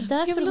 Men det kanske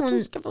därför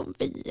hon ska få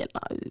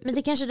vila. Men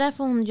det kanske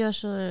därför hon gör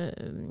så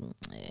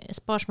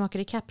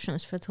sparsmakade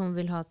captions. För att hon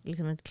vill ha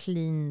liksom ett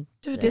clean...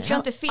 Det ska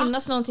inte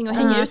finnas någonting att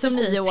hänga ut om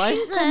 9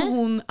 år.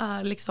 Hon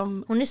är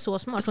liksom... Hon är så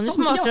smart. Hon är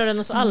smartare än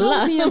oss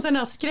alla. Som i en sån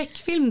här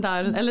skräckfilm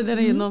där. Eller där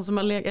det är någon som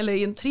har eller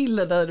i en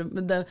thriller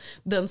där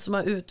den som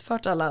har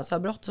utfört alla så här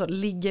brott så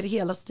ligger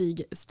hela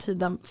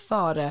tiden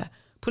före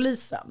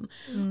polisen.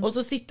 Och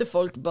så sitter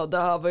folk bara, det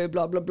här var ju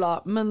bla bla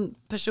bla. Men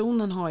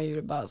personen har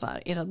ju bara så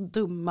här, era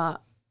dumma,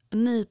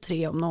 ni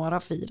 3 om några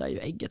firar ju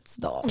äggets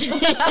dag.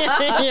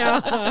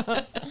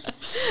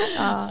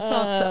 Så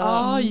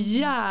att,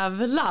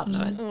 jävlar.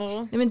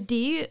 Nej, men det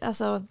är ju,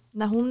 alltså,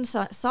 när hon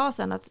sa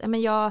sen att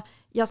men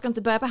jag ska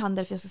inte börja på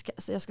Handel för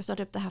jag ska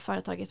starta upp det här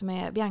företaget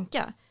med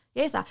Bianca.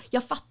 Jag är så här,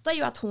 jag fattar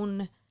ju att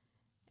hon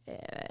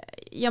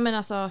jag menar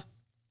alltså,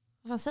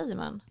 vad fan säger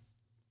man?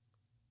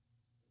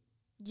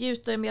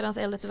 Gjuter medans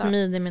eldet är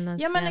smider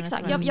medans. Ja men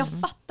exakt,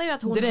 jag fattar ju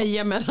att hon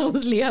drejer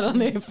medans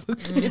leran är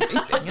fuktlig.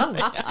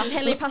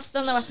 Häller i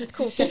pastan när vattnet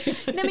kokar.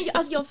 Nej men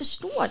alltså, jag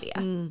förstår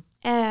det.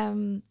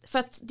 För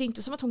att det är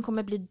inte som att hon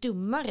kommer bli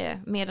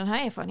dummare med den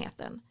här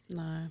erfarenheten.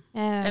 Nej.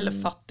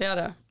 Eller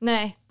fattigare.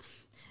 Nej.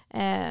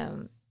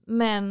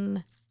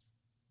 Men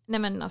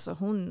alltså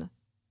hon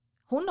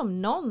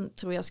om någon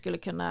tror jag skulle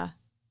kunna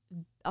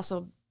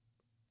alltså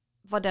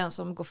vara den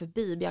som går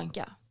förbi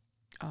Bianca.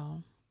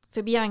 Ja.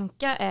 För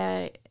Bianca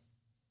är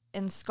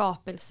en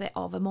skapelse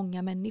av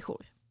många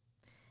människor.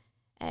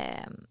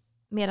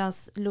 Medan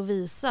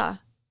Lovisa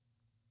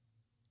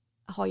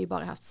har ju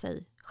bara haft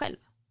sig själv,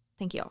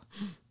 tänker jag.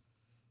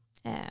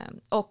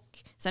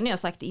 Och sen har jag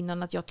sagt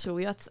innan att jag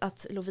tror ju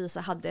att Lovisa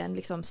hade en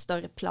liksom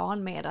större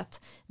plan med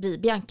att bli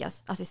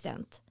Biancas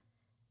assistent.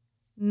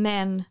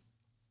 Men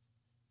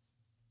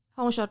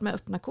har hon kört med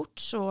öppna kort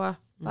så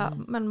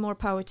men more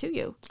power to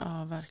you.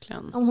 Ja,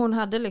 verkligen. Om hon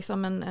hade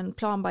liksom en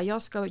plan, bara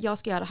jag ska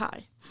göra det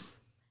här.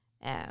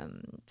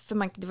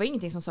 För det var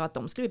ingenting som sa att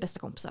de skulle bli bästa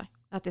kompisar.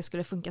 Att det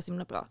skulle funka så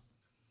himla bra.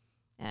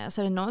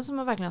 Så är det någon som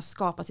har verkligen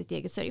skapat sitt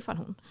eget så är det fan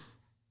hon.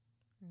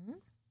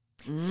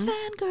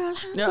 Fangirl.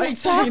 Ja,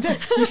 exakt.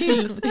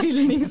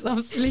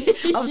 Hyllningsavsnitt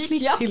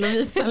till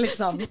Lovisa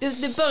liksom.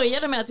 Det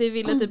började med att vi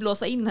ville typ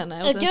låsa in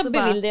henne. Och sen så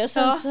bara, vill det. Och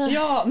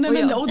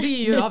sen och det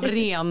är ju av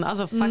ren,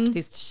 alltså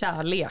faktiskt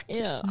kärlek.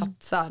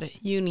 Att så här,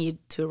 you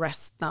need to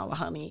rest now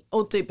honey.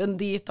 Och typ en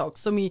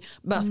detox som i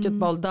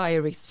Basketball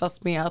Diaries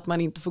fast med att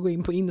man inte får gå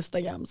in på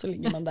Instagram så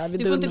ligger man där vid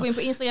Du får inte gå in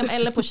på Instagram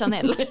eller på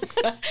Chanel.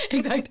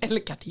 Exakt,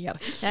 eller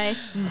Cartier. Nej.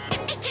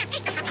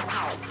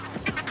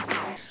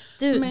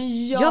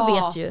 Jag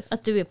vet ju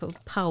att du är på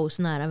paus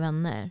nära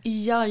vänner.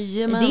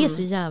 Jajamän. Det är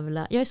så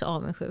jävla, jag är så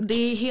avundsjuk. Det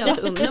är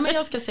helt Nej men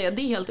jag ska säga,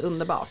 det är helt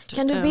underbart.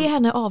 Kan du be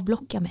henne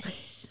avblocka mig?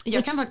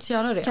 Jag kan faktiskt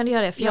göra det. Kan du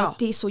göra det? För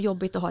det är så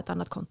jobbigt att ha ett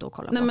annat konto att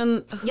kolla på.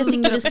 Men jag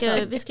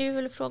tycker vi ska ju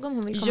väl fråga om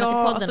hon vill komma till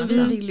podden. Alltså,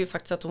 vi vill ju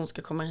faktiskt att hon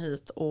ska komma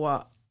hit och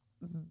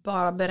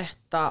bara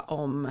berätta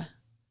om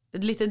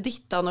lite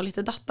dittan och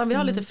lite dattan. Vi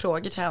har lite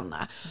frågor till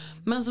henne.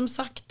 Men som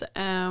sagt,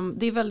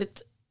 det är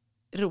väldigt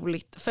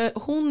roligt. För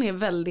hon är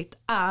väldigt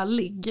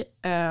ärlig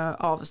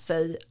av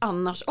sig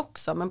annars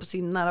också. Men på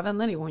sin nära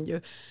vänner är hon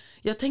ju.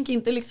 Jag tänker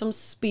inte liksom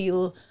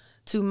spill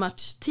too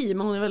much tea.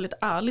 Men hon är väldigt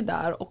ärlig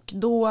där. Och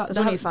då, alltså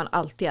hon är ju fan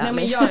alltid ärlig.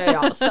 Nej, men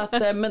ja. Så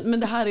att, men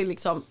det här är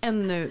liksom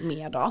ännu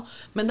mer då.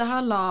 Men det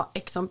här la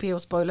XMP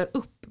och Spoiler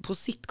upp på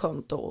sitt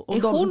konto. Och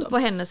är hon på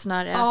hennes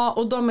nära? Ja,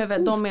 och de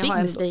är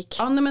big mistake.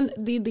 Ja, nej, men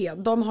det är det.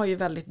 De har ju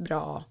väldigt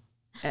bra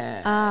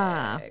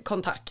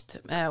kontakt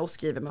och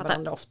skriver med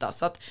varandra ofta.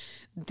 Så att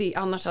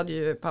annars hade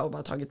ju Pau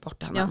bara tagit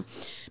bort henne. Ja.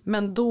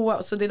 Men då,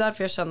 så det är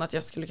därför jag känner att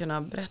jag skulle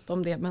kunna berätta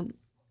om det. Men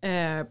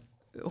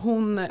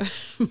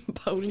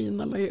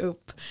Paulina la ju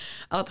upp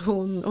att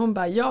hon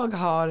bara, jag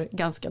har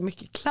ganska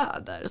mycket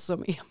kläder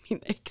som är min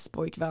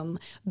ex-pojkvän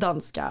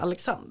danska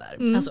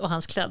Alexander. Alltså, och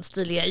hans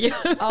klädstil är ju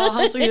ja,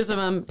 han såg ju som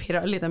en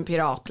liten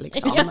pirat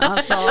liksom.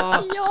 Alltså,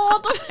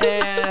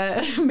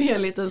 med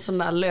en liten sån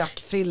där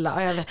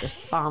lökfrilla. Jag vet inte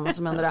fan vad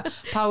som händer där.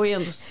 Pau är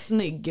ändå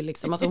snygg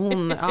liksom. Alltså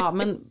hon,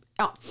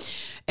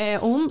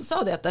 och hon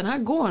sa det att den här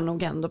går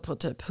nog ändå på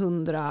typ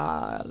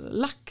 100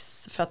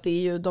 lax. För att det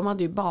är ju,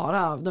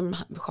 de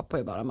shoppar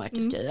ju bara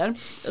märkesgrejer.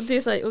 Det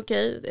är så här,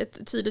 okej,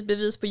 ett tydligt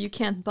bevis på you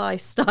can't buy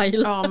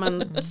style. Ja,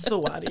 men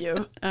så är det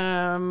ju.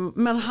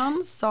 Men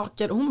hans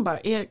saker, hon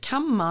bara,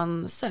 kan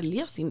man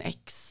sälja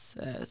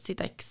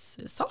sitt ex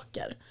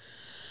saker?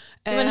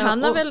 Men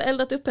han har väl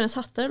eldat upp hennes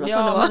hattar eller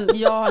vad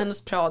det var?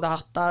 Hennes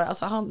Prada-hattar.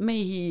 Alltså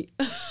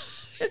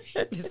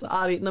jag blir så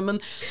arg. Nej,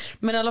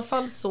 men i alla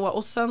fall så.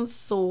 Och sen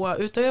så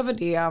utöver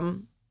det,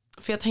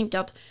 för jag tänker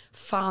att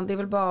fan, det är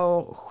väl bara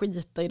att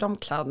skita i de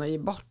kläderna och ge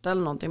bort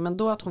eller någonting. Men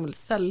då att hon vill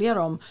sälja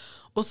dem.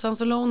 Och sen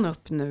så la hon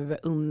upp nu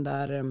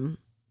under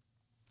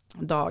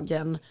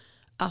dagen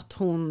att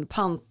hon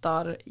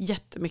pantar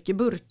jättemycket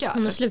burkar.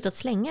 Hon har slutat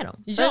slänga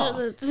dem. Ja.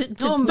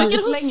 Hon bara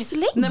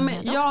slänger. Nej,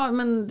 men, ja,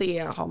 men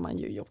det har man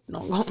ju gjort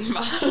någon gång,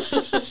 va?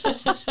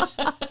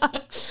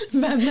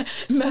 men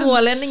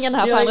smålänningen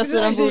här på andra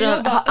sidan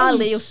borden har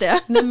aldrig gjort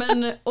det. Nej,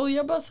 men, och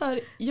jag bara så här,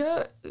 jag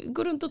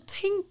går runt och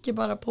tänker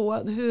bara på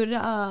hur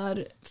det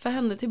är för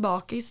henne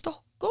tillbaka i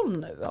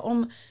Stockholm nu.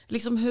 Om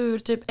liksom hur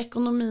typ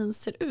ekonomin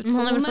ser ut. Hon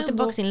har väl fått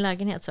tillbaka sin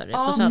lägenhet, så det.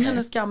 Ja,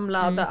 hennes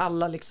gamla där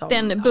alla liksom det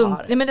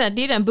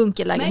är den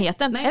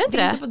bunkerlägenheten. Nej, är det inte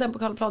det är inte på den på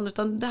Karlaplan,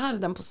 utan det här är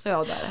den på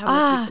Söder.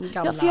 Hennes liksom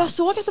gamla. Ja, för jag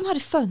såg att de hade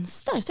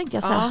fönster, tänkte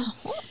jag så här.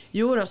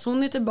 Jo då, så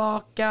hon är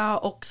tillbaka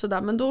och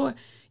sådär, men då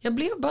jag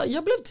blev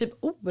typ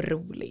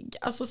orolig.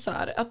 Alltså så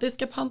här, att det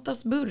ska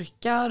pantas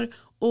burkar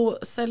och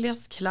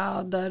säljas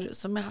kläder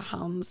som är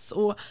hans.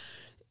 Och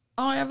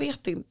ja, jag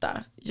vet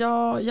inte.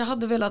 Jag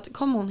hade velat,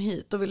 kom hon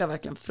hit, då vill jag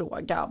verkligen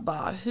fråga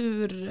bara,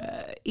 hur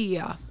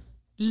är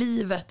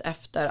livet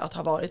efter att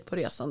ha varit på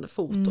resande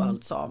fot och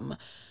allt som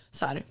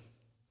så här.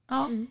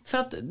 Ja, för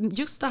att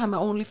just det här med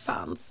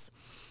OnlyFans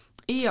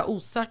är jag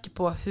osäker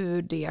på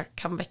hur det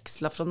kan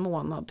växla från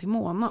månad till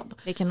månad.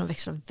 Det kan nog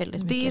växla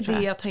väldigt mycket. Det är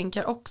det jag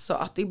tänker också.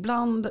 Att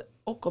ibland,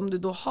 och om du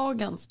då har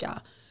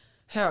ganska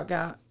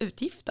höga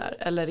utgifter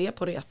eller är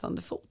på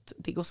resande fot,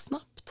 det går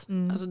snabbt.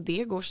 Alltså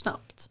det går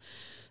snabbt.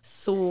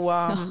 Så,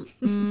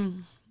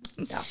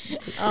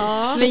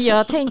 Men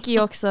jag tänker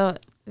ju också,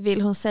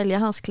 vill hon sälja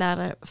hans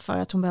kläder för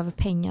att hon behöver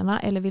pengarna,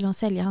 eller vill hon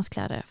sälja hans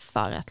kläder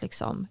för att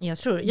liksom jag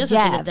tror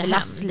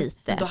jävlas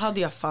lite? Då hade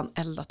jag fan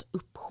eldat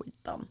upp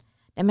skiten.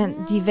 Nej,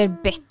 men det är väl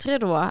bättre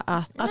då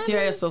att... Alltså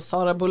jag är så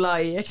Sara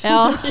Bolaj.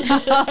 Ja.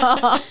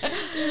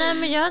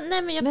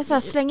 Men så här,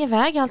 släng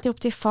iväg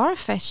alltihop till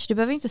Farfetch. Du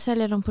behöver inte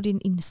sälja dem på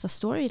din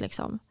Insta-story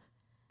liksom.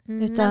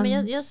 Utan...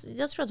 Nej, men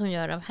jag tror att hon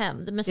gör av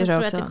hämnd. Men så tror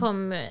jag att det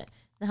kom...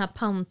 Den här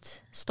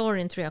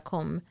pant-storyn tror jag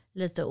kom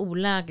lite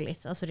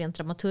olägligt. Alltså rent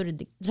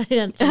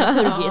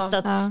dramaturgiskt.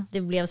 Att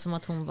det blev som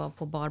att hon var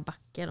på bar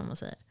backe, om man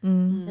säger.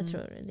 Jag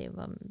tror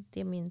det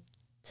är min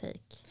take.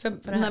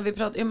 För när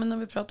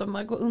vi pratar om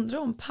Margot, undrar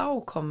om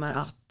Pau kommer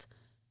att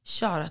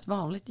köra ett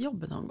vanligt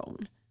jobb någon gång.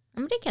 Ja,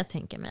 men det kan jag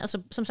tänka mig.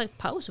 Alltså, som sagt,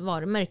 Paus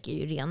varumärke är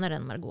ju renare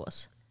än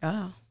Margaux.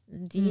 Ja.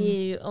 Det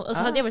är ju,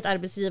 alltså hade jag varit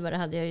arbetsgivare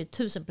hade jag ju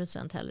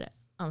 1000% hellre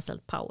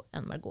anställt Pau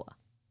än Margot.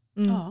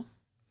 Ja.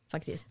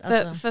 Faktiskt.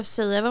 Alltså. För att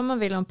säga vad man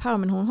vill om Pau,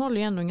 men hon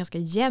håller ju ändå en ganska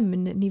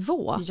jämn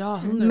nivå.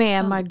 Ja, 100%.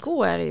 Med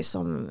Margot är det ju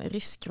som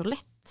rysk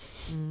roulette.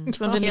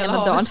 Från den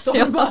ena dagen.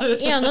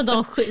 Ena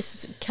dagen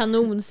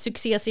kanon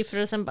succésiffror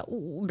och sen bara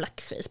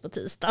blackface på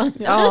tisdagen.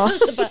 Ja.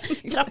 Så bara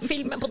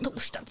trappfilmen på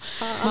torsdagen.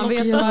 Man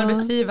vet som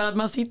arbetsgivare att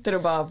man sitter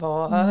och bara,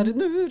 vad är det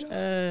nu då?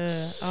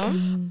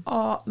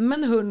 Ja,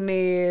 men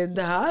hörni,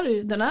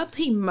 den här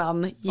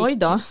timman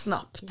gick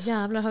snabbt.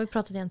 Jävlar, har vi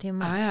pratat i en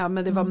timme? Ja,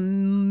 men det var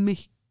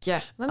mycket.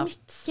 Vad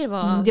mycket det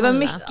var. Det var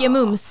mycket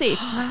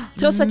mumsigt.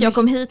 Trots att jag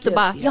kom hit och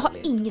bara, jag har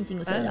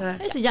ingenting att säga.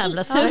 Jag är så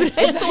jävla sur.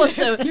 Jag är så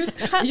sur.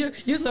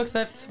 Just också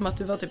eftersom att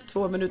du var typ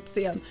 2 minuter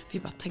sen. Vi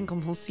bara, tänk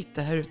om hon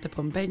sitter här ute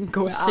på en bänk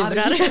och är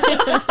arg.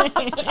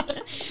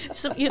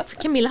 Så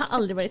Camilla har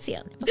aldrig varit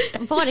sen.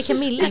 Var är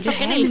Camilla?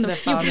 Klockan är liksom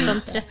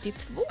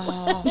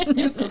 14:32.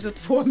 Just också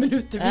 2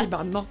 minuter. Vi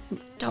bara, något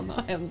kan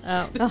ha hänt.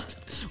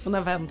 Hon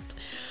har vänt.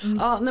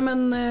 Ja, nej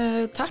men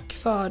tack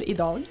för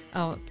idag.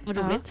 Ja, vad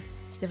roligt.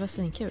 Det var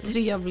svinkul.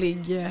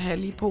 Trevlig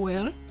helg på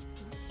er.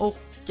 Och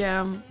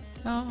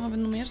har vi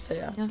något mer att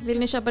säga? Ja, vill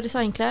ni köpa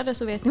designkläder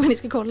så vet ni vad ni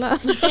ska kolla.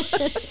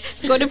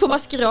 Ska du på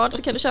maskerad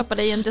så kan du köpa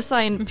dig en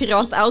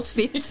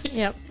designpirat-outfit.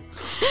 Ja.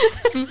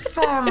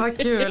 Fan vad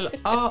kul.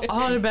 Ja,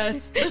 ha det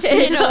bäst.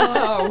 Hej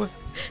då.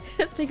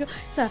 Jag tänker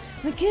så här,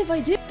 men gud vad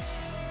är du?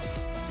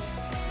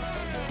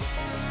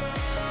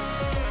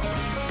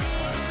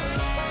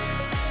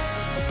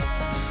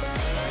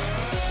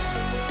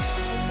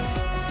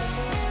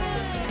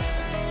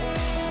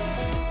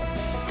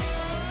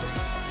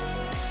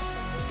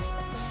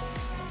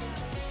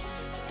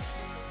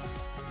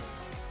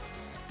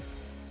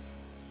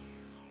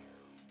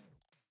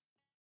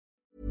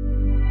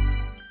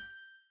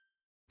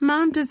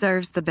 Mom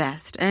deserves the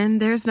best,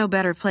 and there's no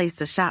better place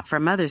to shop for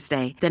Mother's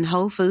Day than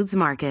Whole Foods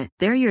Market.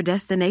 They're your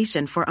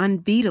destination for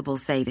unbeatable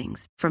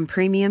savings, from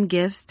premium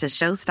gifts to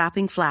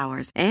show-stopping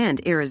flowers and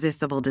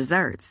irresistible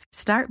desserts.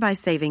 Start by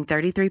saving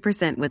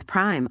 33% with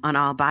Prime on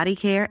all body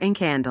care and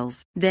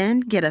candles.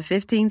 Then get a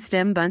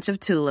 15-stem bunch of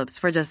tulips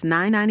for just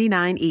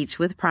 $9.99 each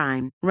with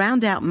Prime.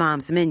 Round out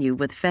Mom's menu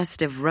with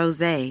festive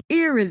rosé,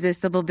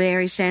 irresistible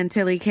berry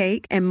chantilly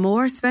cake, and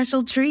more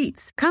special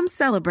treats. Come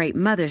celebrate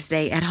Mother's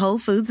Day at Whole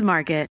Foods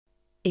Market.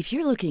 If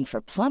you're looking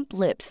for plump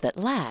lips that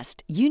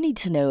last, you need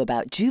to know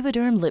about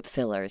Juvederm lip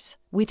fillers.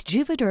 With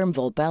Juvederm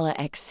Volbella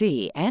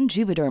XC and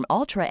Juvederm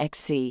Ultra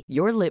XC,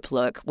 your lip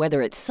look, whether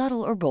it's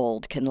subtle or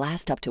bold, can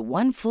last up to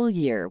 1 full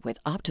year with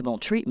optimal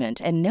treatment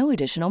and no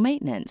additional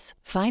maintenance.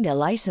 Find a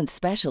licensed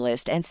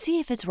specialist and see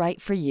if it's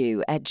right for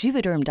you at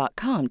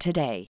Juvederm.com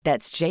today.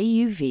 That's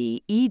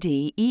JUVEDERM.com.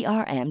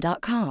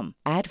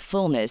 Add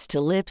fullness to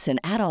lips in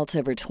adults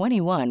over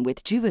 21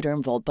 with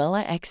Juvederm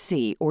Volbella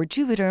XC or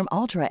Juvederm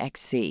Ultra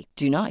XC.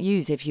 Do not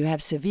use if you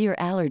have severe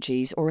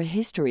allergies or a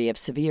history of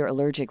severe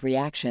allergic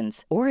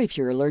reactions, or if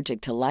you're allergic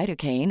to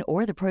lidocaine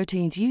or the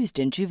proteins used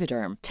in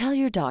Juvederm. Tell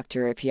your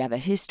doctor if you have a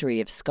history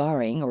of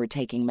scarring or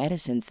taking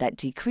medicines that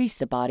decrease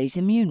the body's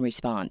immune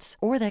response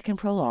or that can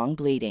prolong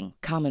bleeding.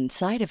 Common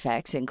side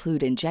effects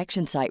include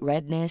injection site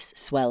redness,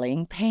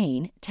 swelling,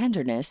 pain,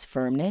 tenderness,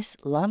 firmness,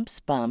 lumps,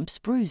 bumps,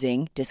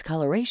 bruising,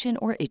 discoloration,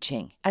 or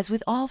itching. As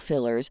with all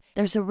fillers,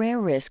 there's a rare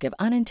risk of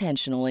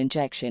unintentional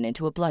injection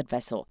into a blood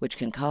vessel, which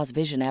can cause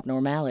vision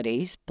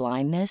abnormalities,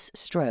 blindness,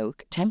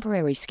 stroke,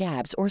 temporary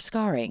scabs, or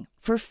scarring.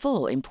 For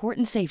full,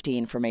 important safety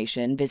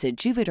information, visit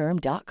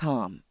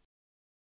Juvederm.com.